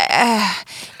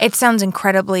it sounds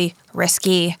incredibly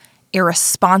risky,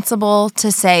 irresponsible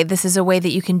to say this is a way that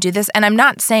you can do this. And I'm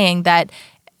not saying that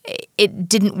it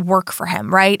didn't work for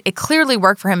him, right? It clearly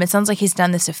worked for him. It sounds like he's done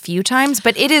this a few times,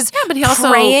 but it is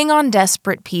preying on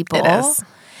desperate people. It is.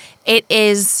 It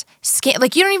is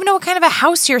like you don't even know what kind of a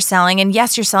house you're selling, and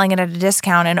yes, you're selling it at a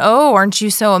discount. And oh, aren't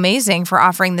you so amazing for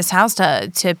offering this house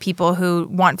to people who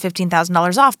want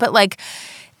 $15,000 off? But like,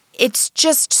 it's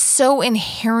just so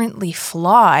inherently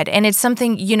flawed, and it's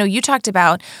something you talked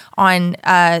about on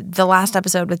the last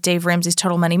episode with Dave Ramsey's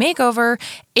Total Money Makeover.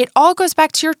 It all goes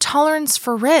back to your tolerance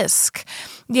for risk.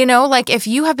 Like if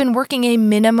you have been working a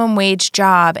minimum wage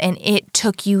job and it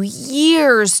took you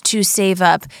years to save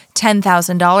up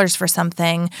 $10,000 for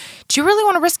something, do you really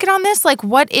want to risk it on this? Like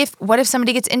what if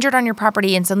somebody gets injured on your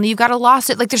property and suddenly you've got a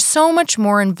lawsuit? Like there's so much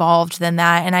more involved than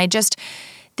that. And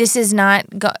this is not,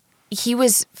 he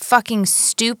was fucking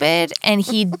stupid and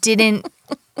he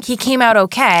came out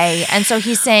okay. And so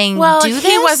he's saying, do this?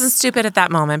 He wasn't stupid at that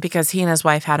moment because he and his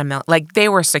wife had they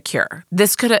were secure.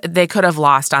 They could have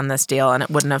lost on this deal and it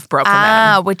wouldn't have broken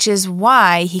them. Which is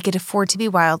why he could afford to be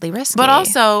wildly risky. But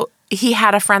also, he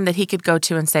had a friend that he could go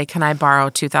to and say, "Can I borrow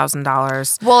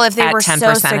 $2,000?" Well, if they were so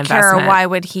secure, investment? why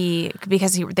would he?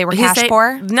 Because they were cash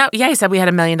poor. No, yeah, he said we had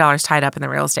 $1 million tied up in the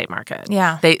real estate market.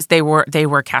 Yeah, they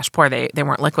were cash poor. They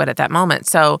weren't liquid at that moment.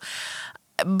 So,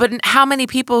 but how many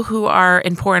people who are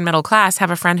in poor and middle class have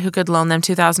a friend who could loan them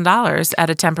 $2,000 at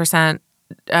a 10%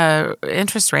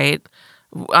 interest rate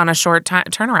on a short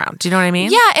turnaround? Do you know what I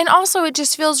mean? Yeah, and also it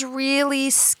just feels really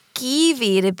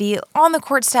skeevy to be on the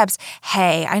court steps.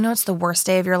 Hey, I know it's the worst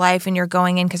day of your life and you're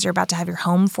going in because you're about to have your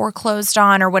home foreclosed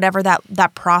on or whatever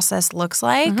that process looks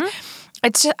like. Mm-hmm.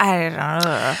 It's just, I don't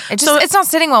know. It's not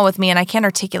sitting well with me, and I can't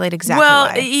articulate exactly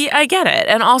why. I get it.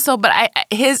 And also, but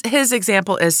his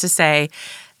example is to say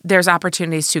there's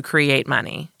opportunities to create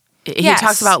money. He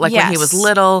talks about when he was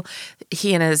little,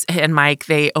 he and Mike,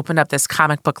 they opened up this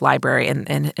comic book library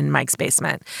in Mike's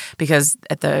basement because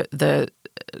at the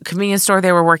convenience store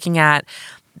they were working at,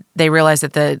 they realized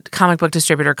that the comic book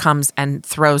distributor comes and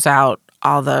throws out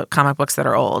all the comic books that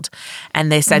are old.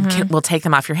 And they said, we'll take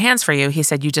them off your hands for you. He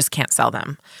said, you just can't sell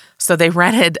them. So they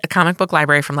rented a comic book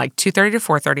library from like 2:30 to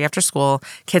 4:30 after school.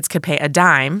 Kids could pay a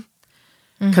dime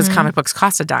because comic books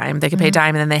cost a dime. They could pay a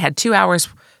dime, and then they had 2 hours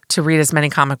to read as many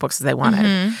comic books as they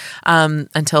wanted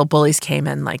until bullies came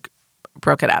and like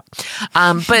broke it up.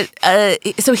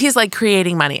 So he's like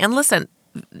creating money. And listen,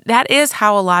 that is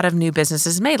how a lot of new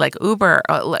businesses is made, like Uber.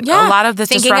 A lot of this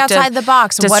thinking outside the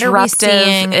box. What are we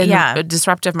seeing?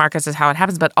 Disruptive markets is how it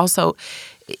happens, but also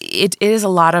it is a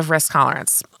lot of risk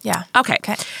tolerance. Yeah. Okay.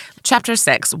 Chapter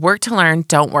 6, work to learn,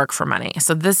 don't work for money.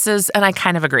 So this is, and I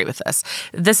kind of agree with this.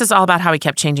 This is all about how he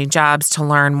kept changing jobs to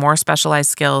learn more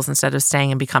specialized skills instead of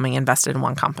staying and becoming invested in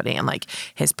one company. And like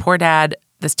his poor dad,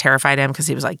 this terrified him because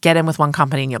he was like, get in with one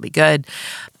company and you'll be good.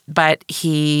 But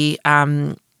he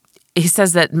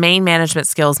says that main management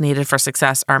skills needed for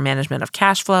success are management of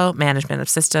cash flow, management of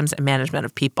systems, and management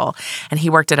of people. And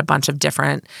he worked at a bunch of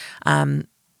different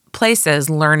places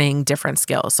learning different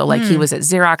skills. So like he was at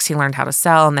Xerox, he learned how to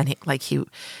sell, and then he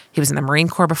was in the Marine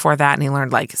Corps before that, and he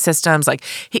learned like systems. Like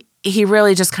he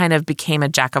really just kind of became a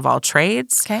jack of all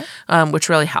trades, which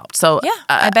really helped. So yeah,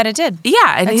 I bet it did.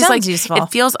 Yeah, and that he's sounds like, useful. It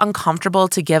feels uncomfortable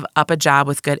to give up a job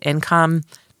with good income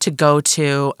to go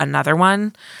to another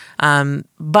one,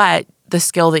 but the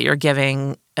skill that you're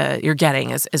getting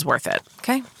is worth it.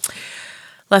 Okay.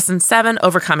 Lesson 7,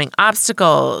 overcoming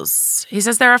obstacles. He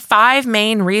says there are 5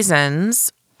 main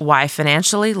reasons why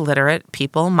financially literate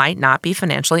people might not be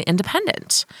financially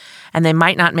independent, and they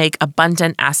might not make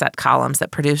abundant asset columns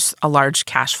that produce a large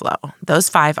cash flow. Those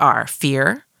 5 are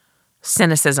fear,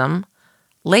 cynicism,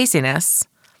 laziness,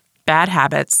 bad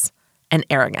habits, and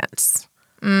arrogance.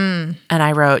 And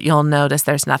I wrote, you'll notice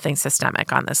there's nothing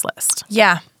systemic on this list.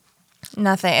 Yeah,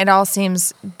 nothing. It all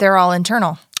seems they're all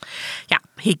internal. Yeah,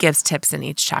 he gives tips in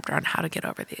each chapter on how to get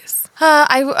over these.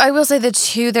 I will say the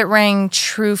 2 that rang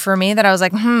true for me that I was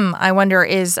like, I wonder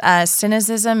is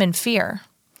cynicism and fear.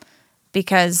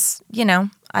 Because,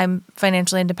 I'm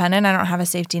financially independent. I don't have a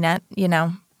safety net.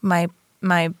 My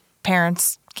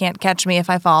parents can't catch me if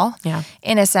I fall,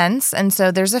 in a sense. And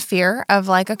so there's a fear of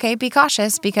like, okay, be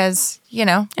cautious because,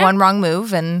 one wrong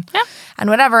move and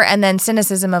whatever. And then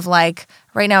cynicism of like,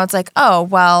 right now it's like, oh,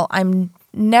 well, I'm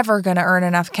never going to earn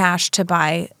enough cash to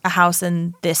buy a house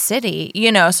in this city,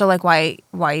 so like why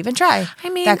even try? I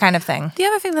mean, that kind of thing. The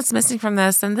other thing that's missing from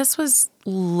this, and this was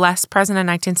less present in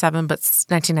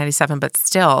 1997, but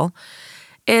still,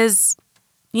 is,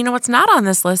 what's not on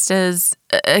this list is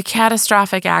a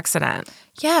catastrophic accident.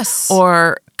 Yes.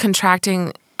 Or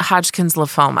contracting Hodgkin's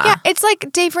lymphoma. Yeah, it's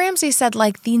like Dave Ramsey said,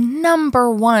 like the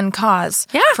number 1 cause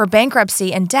for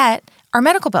bankruptcy and debt are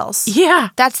medical bills. Yeah.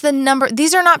 That's the number.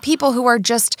 These are not people who are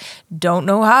just don't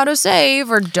know how to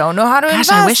save or don't know how to invest.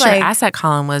 I wish your asset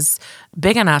column was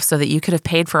big enough so that you could have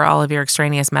paid for all of your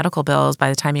extraneous medical bills by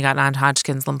the time you got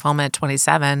non-Hodgkin's lymphoma at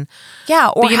 27.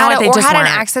 Yeah, or had an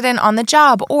accident on the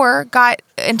job or got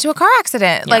into a car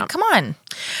accident. Yeah. Like, come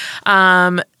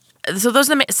on. So those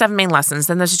are the 7 main lessons.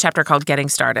 Then there's a chapter called Getting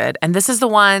Started. And this is the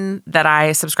one that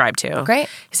I subscribe to. Great.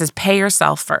 He says, pay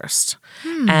yourself first.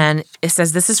 And it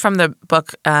says, this is from the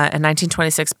book, a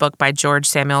 1926 book by George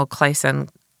Samuel Clayson.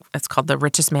 It's called The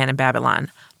Richest Man in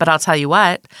Babylon. But I'll tell you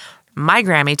what, my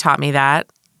Grammy taught me that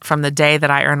from the day that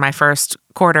I earned my first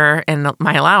quarter in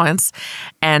my allowance.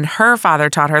 And her father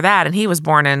taught her that. And he was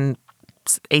born in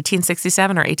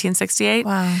 1867 or 1868.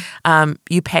 Wow.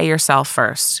 You pay yourself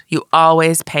first. You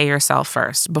always pay yourself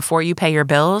first. Before you pay your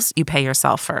bills, you pay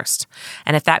yourself first.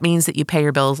 And if that means that you pay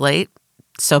your bills late,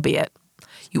 so be it.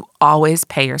 You always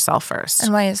pay yourself first.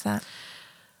 And why is that?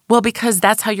 Well, because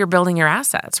that's how you're building your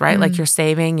assets, right? Like you're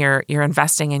saving, you're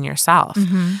investing in yourself.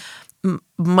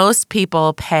 Most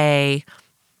people pay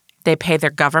their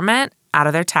government out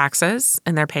of their taxes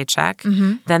in their paycheck.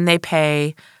 Then they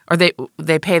pay, or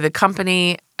they pay the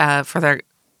company for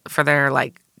their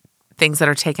like things that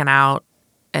are taken out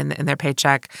in their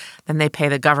paycheck. Then they pay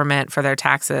the government for their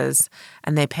taxes,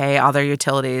 and they pay all their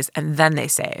utilities, and then they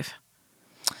save.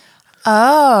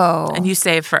 Oh. And you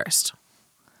save first.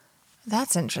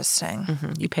 That's interesting.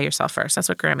 You pay yourself first. That's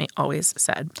what Grammy always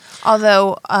said.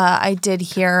 Although I did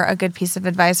hear a good piece of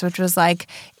advice, which was like,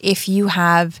 if you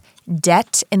have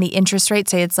debt and the interest rate,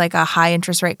 say it's like a high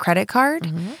interest rate credit card,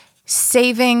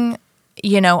 saving,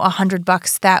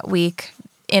 $100 that week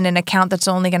in an account that's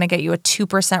only going to get you a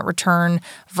 2% return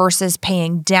versus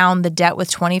paying down the debt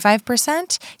with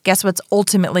 25%, guess what's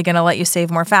ultimately going to let you save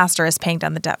more faster is paying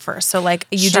down the debt first. So like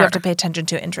you do have to pay attention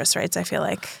to interest rates, I feel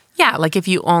like. Yeah, like if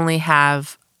you only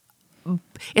have,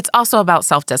 it's also about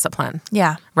self-discipline.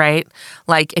 Yeah. Right?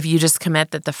 Like if you just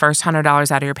commit that the first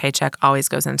 $100 out of your paycheck always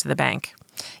goes into the bank.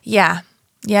 Yeah.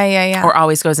 Yeah. Or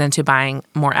always goes into buying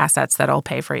more assets that'll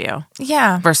pay for you.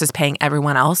 Yeah. Versus paying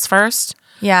everyone else first.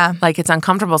 Yeah. Like it's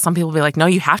uncomfortable. Some people will be like, no,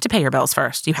 you have to pay your bills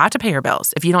first. You have to pay your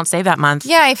bills. If you don't save that month.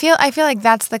 Yeah, I feel like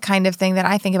that's the kind of thing that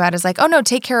I think about is like, oh no,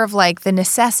 take care of like the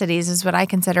necessities is what I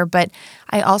consider. But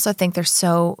I also think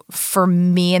for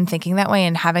me in thinking that way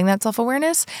and having that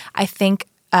self-awareness, I think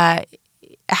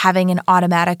having an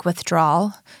automatic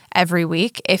withdrawal every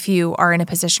week, if you are in a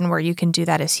position where you can do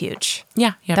that, is huge.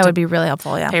 Yeah. That would be really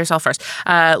helpful, yeah. Pay yourself first.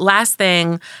 Last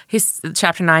thing,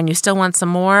 chapter 9, you still want some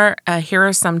more? Here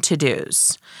are some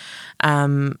to-dos.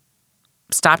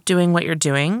 Stop doing what you're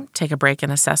doing. Take a break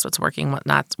and assess what's working,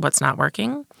 what's not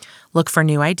working. Look for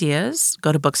new ideas.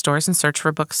 Go to bookstores and search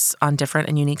for books on different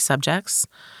and unique subjects.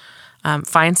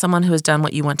 Find someone who has done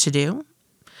what you want to do.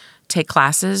 Take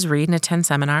classes, read and attend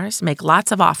seminars. Make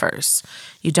lots of offers.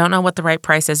 You don't know what the right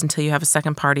price is until you have a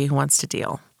second party who wants to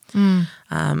deal.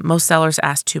 Most sellers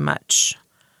ask too much.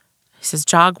 He says,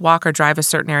 jog, walk, or drive a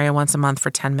certain area once a month for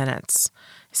 10 minutes.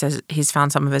 He says he's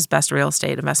found some of his best real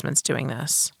estate investments doing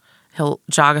this. He'll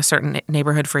jog a certain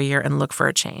neighborhood for a year and look for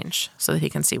a change so that he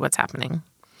can see what's happening.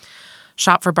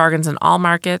 Shop for bargains in all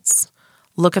markets.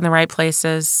 Look in the right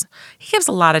places. He gives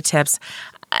a lot of tips.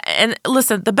 And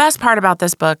listen, the best part about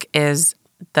this book is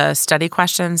the study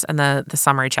questions and the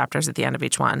summary chapters at the end of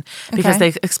each one. Because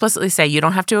they explicitly say you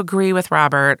don't have to agree with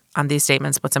Robert on these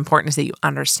statements. What's important is that you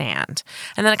understand.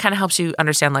 And then it kind of helps you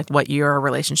understand like what your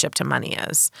relationship to money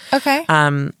is. Okay.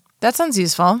 That sounds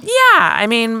useful. Yeah. I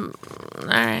mean, all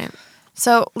right.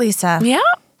 So, Lisa. Yeah?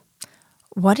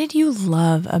 What did you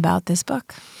love about this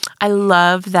book? I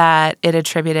love that it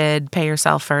attributed Pay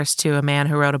Yourself First to a man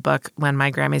who wrote a book when my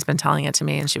Grammy's been telling it to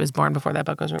me and she was born before that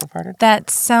book was recorded.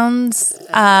 That sounds,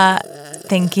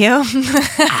 thank you.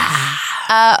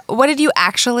 What did you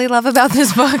actually love about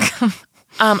this book?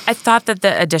 I thought that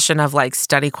the addition of like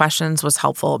study questions was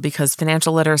helpful because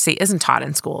financial literacy isn't taught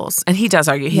in schools. And he does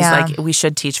argue, he's like, we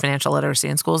should teach financial literacy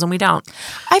in schools and we don't.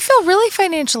 I feel really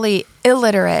financially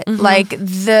illiterate. Like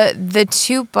the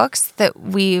two books that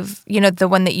we've, the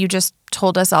one that you just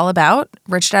told us all about,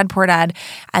 Rich Dad, Poor Dad,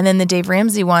 and then the Dave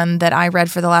Ramsey one that I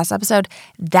read for the last episode,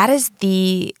 that is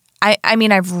I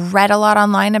mean, I've read a lot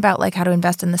online about like how to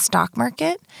invest in the stock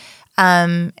market.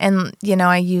 And,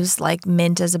 I use like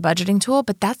Mint as a budgeting tool,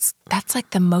 but that's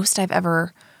like the most I've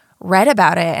ever read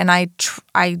about it. And I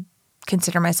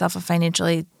consider myself a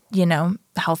financially,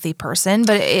 healthy person,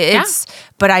 but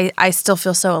but I still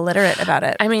feel so illiterate about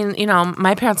it. I mean,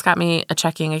 my parents got me a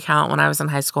checking account when I was in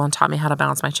high school and taught me how to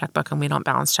balance my checkbook, and we don't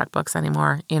balance checkbooks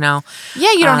anymore, Yeah,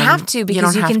 you don't have to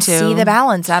because you can see the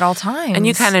balance at all times. And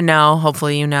you kind of know,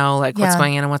 hopefully like what's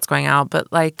going in and what's going out.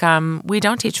 But like we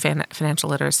don't teach financial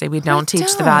literacy. We don't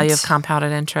teach the value of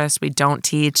compounded interest. We don't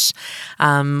teach,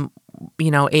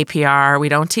 APR. We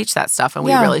don't teach that stuff, and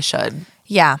we really should.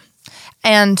 Yeah.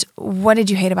 And what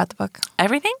did you hate about the book?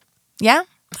 Everything. Yeah?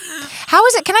 How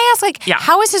is it? Can I ask,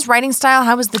 how is his writing style?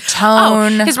 How is the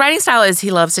tone? His writing style is he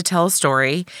loves to tell a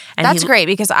story. And that's great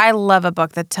because I love a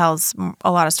book that tells a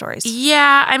lot of stories.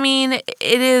 Yeah, I mean, it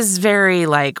is very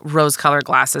like rose-colored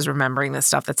glasses remembering the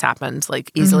stuff that's happened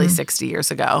like easily 60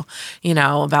 years ago,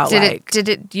 about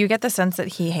Did you get the sense that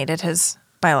he hated his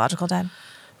biological dad?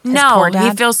 No,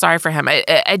 he feels sorry for him.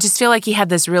 I just feel like he had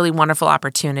this really wonderful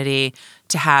opportunity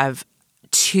to have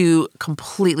two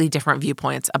completely different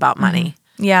viewpoints about money.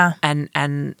 Yeah.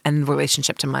 And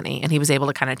relationship to money. And he was able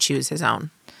to kind of choose his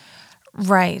own.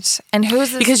 Right. And who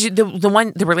is this? Because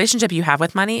the relationship you have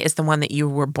with money is the one that you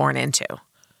were born into.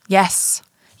 Yes.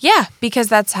 Yeah, because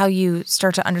that's how you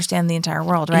start to understand the entire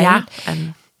world, right?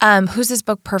 Yeah. And who's this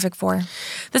book perfect for?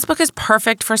 This book is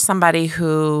perfect for somebody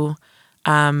who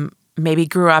maybe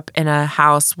grew up in a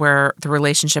house where the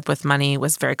relationship with money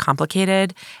was very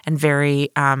complicated and very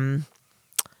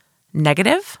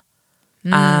negative.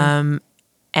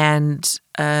 And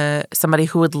somebody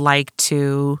who would like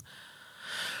to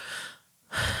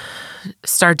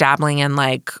start dabbling in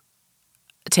like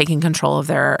taking control of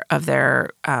their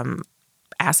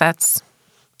assets.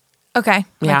 Okay.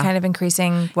 Yeah. Like kind of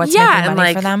increasing what's making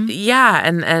money for them. Yeah.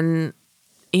 And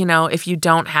if you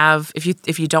don't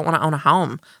want to own a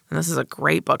home, then this is a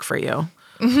great book for you.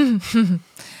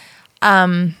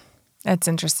 That's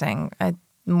interesting.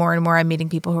 More and more I'm meeting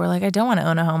people who are like, I don't want to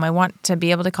own a home. I want to be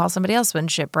able to call somebody else when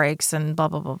shit breaks and blah,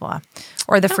 blah, blah, blah.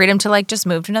 Or the freedom to like just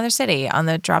move to another city on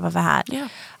the drop of a hat. Yeah.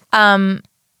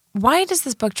 Why does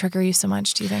this book trigger you so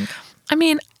much, do you think? I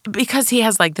mean, because he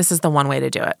has like, this is the one way to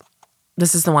do it.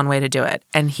 This is the one way to do it.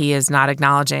 And he is not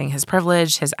acknowledging his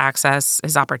privilege, his access,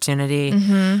 his opportunity,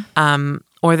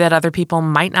 or that other people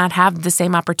might not have the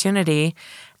same opportunity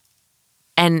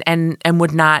and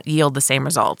would not yield the same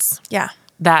results. Yeah.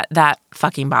 That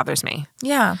fucking bothers me.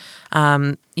 Yeah.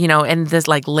 And this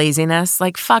like laziness,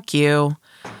 like fuck you.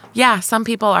 Yeah, some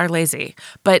people are lazy,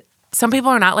 but some people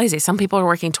are not lazy. Some people are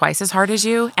working twice as hard as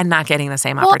you and not getting the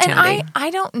same opportunity. And I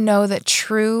don't know that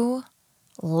true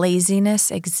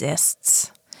laziness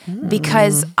exists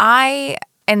because I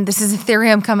and this is a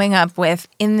theory I'm coming up with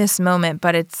in this moment,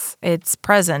 but it's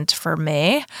present for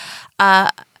me.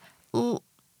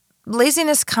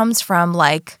 Laziness comes from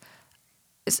like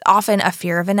often a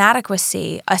fear of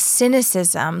inadequacy, a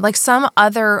cynicism, like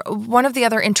one of the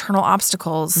other internal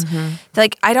obstacles.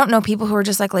 Like, I don't know people who are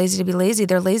just like lazy to be lazy.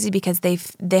 They're lazy because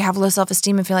they have low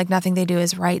self-esteem and feel like nothing they do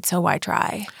is right, so why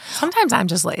try? Sometimes I'm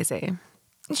just lazy.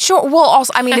 Sure. Well,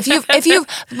 also, I mean, if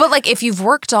you've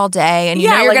worked all day and you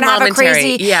know you're like going to have a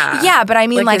crazy, but I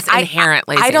mean, like inherent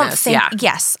laziness. I don't think,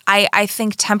 yes, I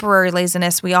think temporary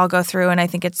laziness we all go through, and I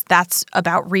think that's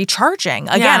about recharging.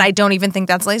 Again, I don't even think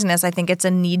that's laziness. I think it's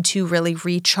a need to really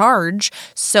recharge.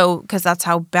 So, because that's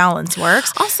how balance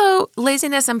works. Also,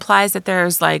 laziness implies that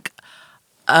there's like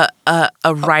a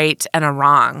right and a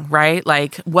wrong, right?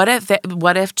 Like, what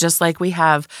if just like we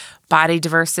have body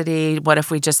diversity, what if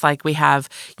we have,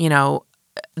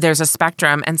 there's a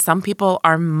spectrum, and some people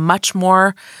are much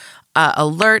more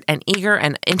alert and eager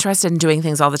and interested in doing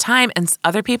things all the time, and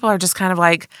other people are just kind of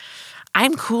like,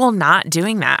 I'm cool not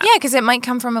doing that. Yeah, because it might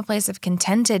come from a place of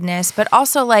contentedness, but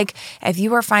also like if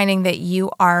you are finding that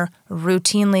you are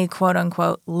routinely, quote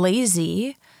unquote,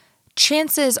 lazy,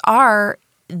 chances are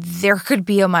there could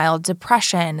be a mild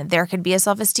depression. There could be a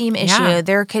self-esteem issue. Yeah.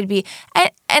 There could be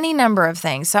any number of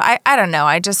things. So I don't know.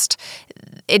 It just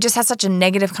has such a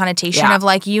negative connotation of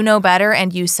like, you know better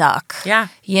and you suck. Yeah.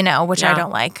 Which I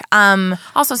don't like.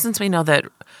 Also, since we know that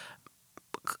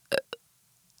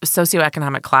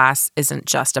socioeconomic class isn't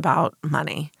just about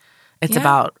money. It's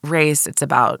about race. It's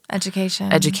about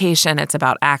education. It's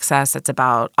about access. It's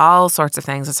about all sorts of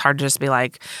things. It's hard to just be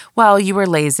like, well, you were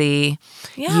lazy.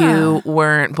 Yeah. You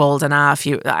weren't bold enough.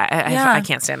 I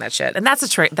can't stand that shit. And that's a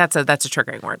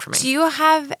triggering word for me. Do you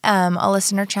have a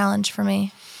listener challenge for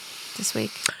me this week?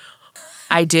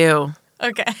 I do.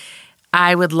 Okay.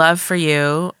 I would love for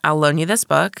you. I'll loan you this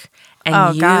book.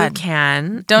 And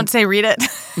can. Don't say read it.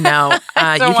 No. You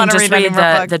can just read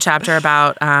the chapter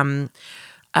about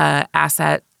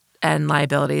asset and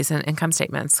liabilities and income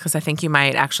statements, because I think you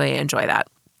might actually enjoy that.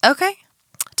 Okay.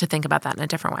 To think about that in a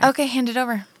different way. Okay, hand it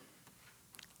over.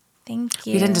 Thank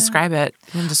you. You didn't describe it.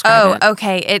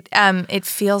 Okay. It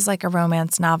feels like a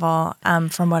romance novel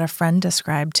from what a friend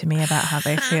described to me about how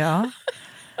they feel.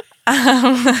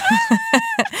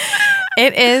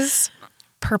 It is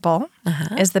purple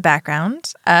is the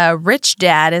background. Rich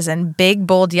Dad is in big,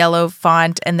 bold yellow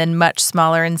font, and then much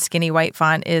smaller and skinny white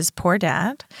font is Poor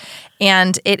Dad.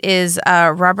 And it is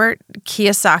Robert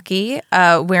Kiyosaki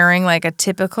wearing like a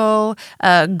typical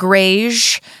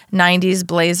grayish 90s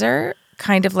blazer,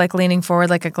 kind of like leaning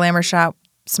forward like a glamour shot,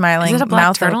 smiling, is it a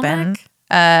black mouth open.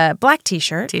 Black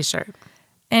t-shirt.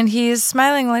 And he's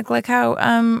smiling like, look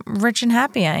how rich and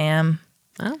happy I am.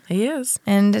 Well, he is.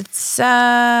 And it's...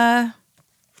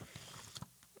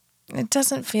 It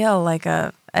doesn't feel like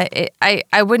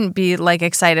I wouldn't be like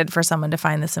excited for someone to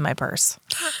find this in my purse.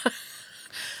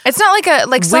 It's not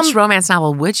like which romance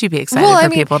novel would you be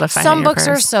excited people to find? Some books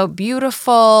are so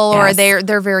beautiful, or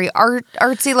they're very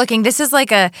artsy looking. This is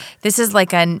like a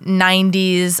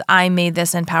 90s. I made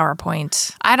this in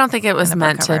PowerPoint. I don't think it was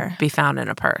meant to be found in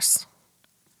a purse.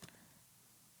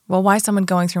 Well, why someone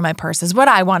going through my purse is what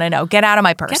I want to know. Get out of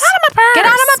my purse. Get out of my purse. Get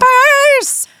out of my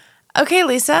purse. Okay,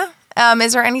 Lisa.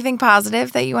 Is there anything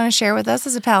positive that you want to share with us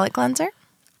as a palate cleanser?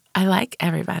 I like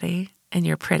everybody, and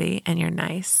you're pretty, and you're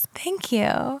nice. Thank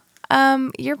you.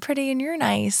 You're pretty and you're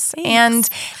nice. Thanks. And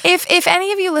if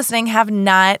any of you listening have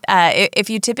not, if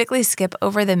you typically skip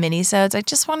over the minisodes, I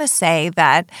just want to say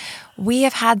that we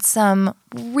have had some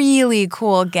really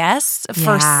cool guests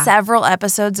for several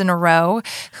episodes in a row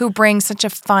who bring such a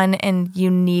fun and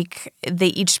unique, they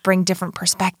each bring different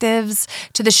perspectives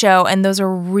to the show, and those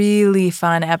are really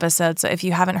fun episodes. So if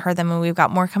you haven't heard them, and we've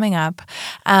got more coming up.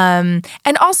 And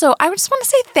also, I just want to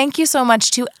say thank you so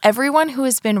much to everyone who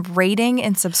has been rating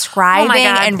and subscribing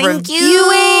and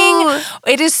reviewing.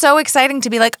 It is so exciting to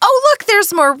be like, oh, look,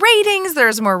 there's more ratings,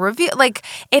 there's more review. Like,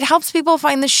 it helps people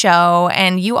find the show,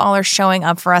 and you all are showing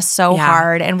up for us so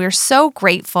hard, and we're so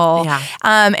grateful. Yeah.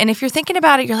 And if you're thinking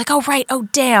about it, you're like, oh, right, oh,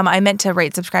 damn, I meant to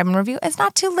rate, subscribe, and review. It's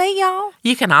not too late, y'all.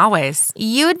 You can always.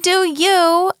 You do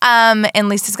you. And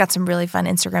Lisa's got some really fun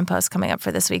Instagram posts coming up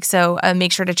for this week, so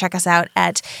make sure to check us out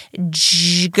at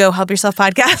Go Help Yourself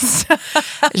Podcast.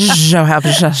 Go Help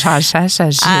Yourself on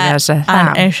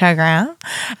Instagram,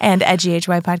 and at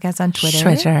GHY Podcast on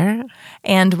Twitter.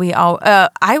 And we all,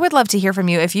 I would love to hear from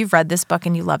you if you've read this book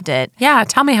and you loved it. Yeah,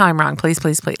 tell me how I'm wrong, please,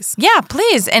 please, please. Yeah,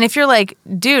 please. And if you're like,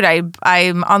 dude,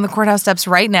 I'm on the courthouse steps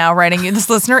right now writing you this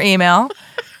listener email,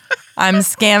 I'm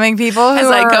scamming people who As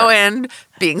I go in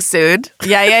being sued.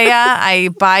 Yeah. I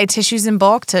buy tissues in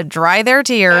bulk to dry their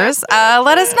tears.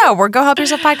 Let us know. We're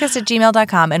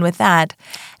gohelpyourselfpodcast@gmail.com. And with that,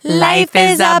 life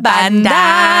is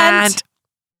abundant.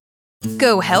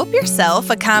 Go Help Yourself,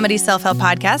 a comedy self-help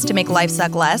podcast to make life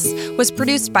suck less, was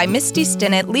produced by Misty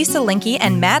Stinnett, Lisa Linky,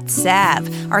 and Matt Sav.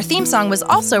 Our theme song was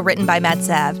also written by Matt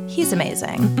Sav. He's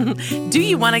amazing. Do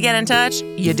you want to get in touch?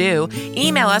 You do.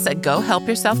 Email us at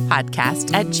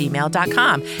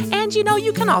gohelpyourselfpodcast@gmail.com. And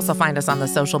you can also find us on the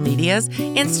social medias,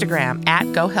 Instagram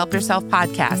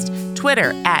 @GoHelpYourselfPodcast,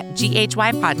 Twitter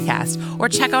 @GHY Podcast, or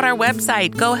check out our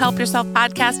website,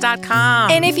 gohelpyourselfpodcast.com.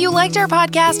 And if you liked our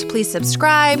podcast, please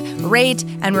subscribe, rate,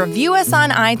 and review us on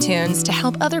iTunes to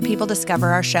help other people discover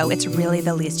our show. It's really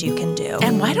the least you can do.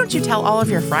 And why don't you tell all of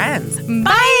your friends?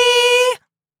 Bye!